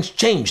 nothing's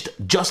changed.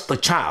 Just the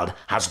child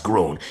has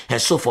grown.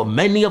 And so for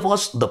many of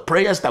us, the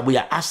prayers that we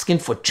are asking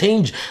for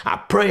change are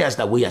prayers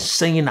that we are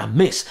saying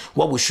amiss.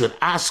 What we should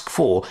ask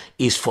for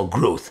is for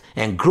growth.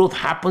 And growth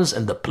happens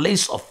in the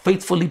place of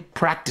faithfully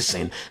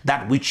practicing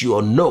that which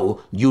you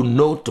know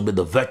to be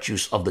the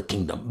virtues of the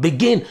kingdom.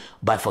 Begin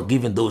by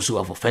forgiving those who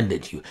have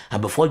offended you.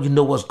 And before you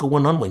know what's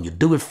going on, when you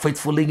do it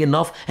faithfully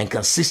enough and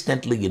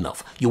consistently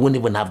enough, you won't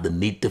even have the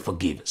need to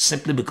forgive,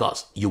 simply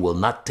because you will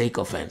not take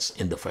offense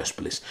in the first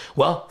place.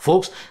 Well,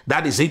 folks,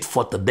 that is it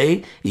for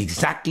today.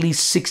 Exactly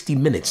 60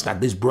 minutes that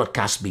this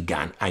broadcast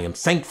began. I am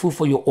thankful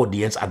for your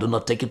audience. I do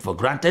not take it for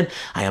granted.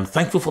 I am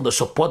thankful for the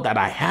support that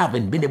I have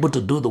in being able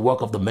to do the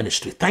work of the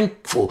ministry.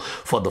 Thankful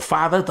for the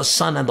Father, the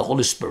Son, and the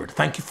Holy Spirit.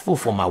 Thankful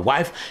for my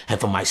wife and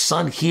for my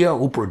son here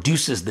who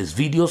produces these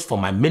videos, for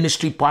my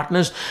ministry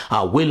partners,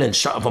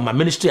 for my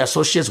ministry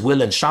associates,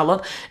 Will and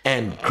Charlotte,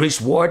 and Chris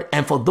Ward,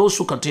 and for those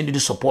who continue to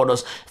support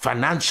us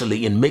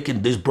financially in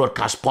making this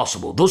broadcast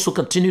possible. Those who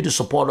continue to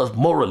support us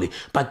morally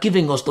by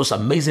giving us those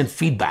amazing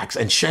feedbacks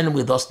and sharing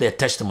with us their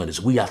testimonies.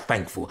 We are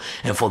thankful.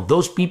 And for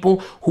those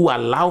people who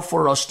allow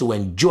for us to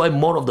enjoy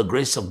more of the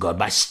grace of God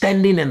by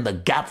standing in the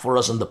gap for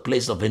us in the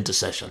place of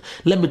intercession.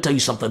 Let me tell you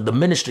something. The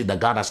ministry that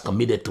God has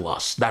committed to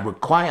us that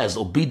requires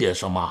obedience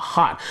from our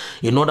heart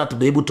in order to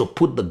be able to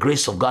put the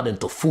grace of God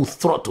into full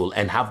throttle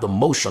and have the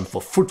motion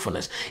for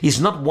fruitfulness is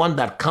not one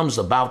that comes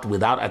about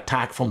without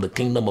attack from the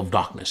kingdom of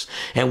darkness.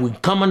 And we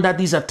come under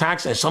these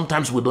attacks, and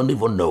sometimes we don't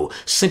even know,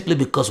 simply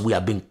because we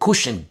are being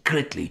cushioned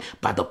greatly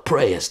by the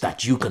prayers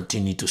that you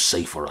continue to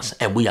say for us.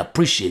 And we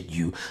appreciate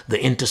you,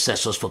 the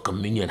intercessors for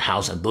Communion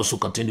House, and those who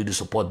continue to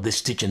support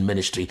this teaching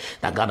ministry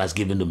that God has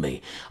given to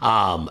me.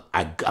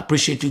 I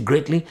appreciate you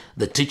greatly.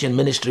 The teaching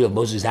ministry of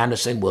Moses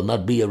Anderson will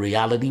not be a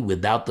reality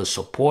without the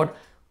support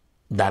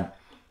that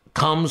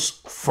comes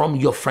from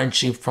your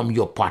friendship, from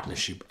your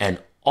partnership. And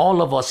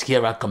all of us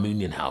here at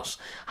Communion House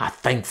are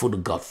thankful to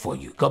God for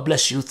you. God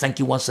bless you. Thank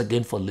you once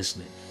again for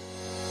listening.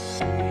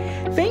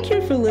 Thank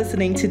you for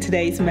listening to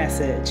today's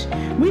message.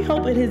 We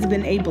hope it has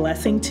been a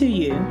blessing to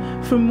you.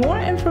 For more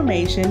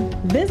information,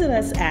 visit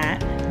us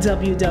at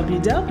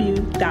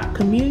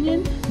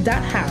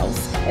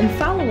www.communion.house and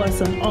follow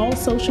us on all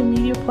social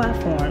media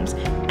platforms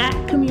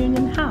at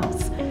Communion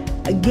House.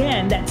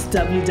 Again, that's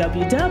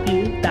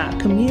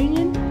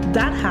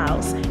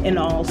www.communion.house and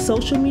all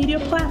social media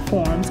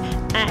platforms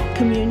at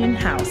Communion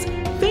House.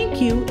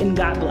 Thank you and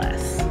God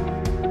bless.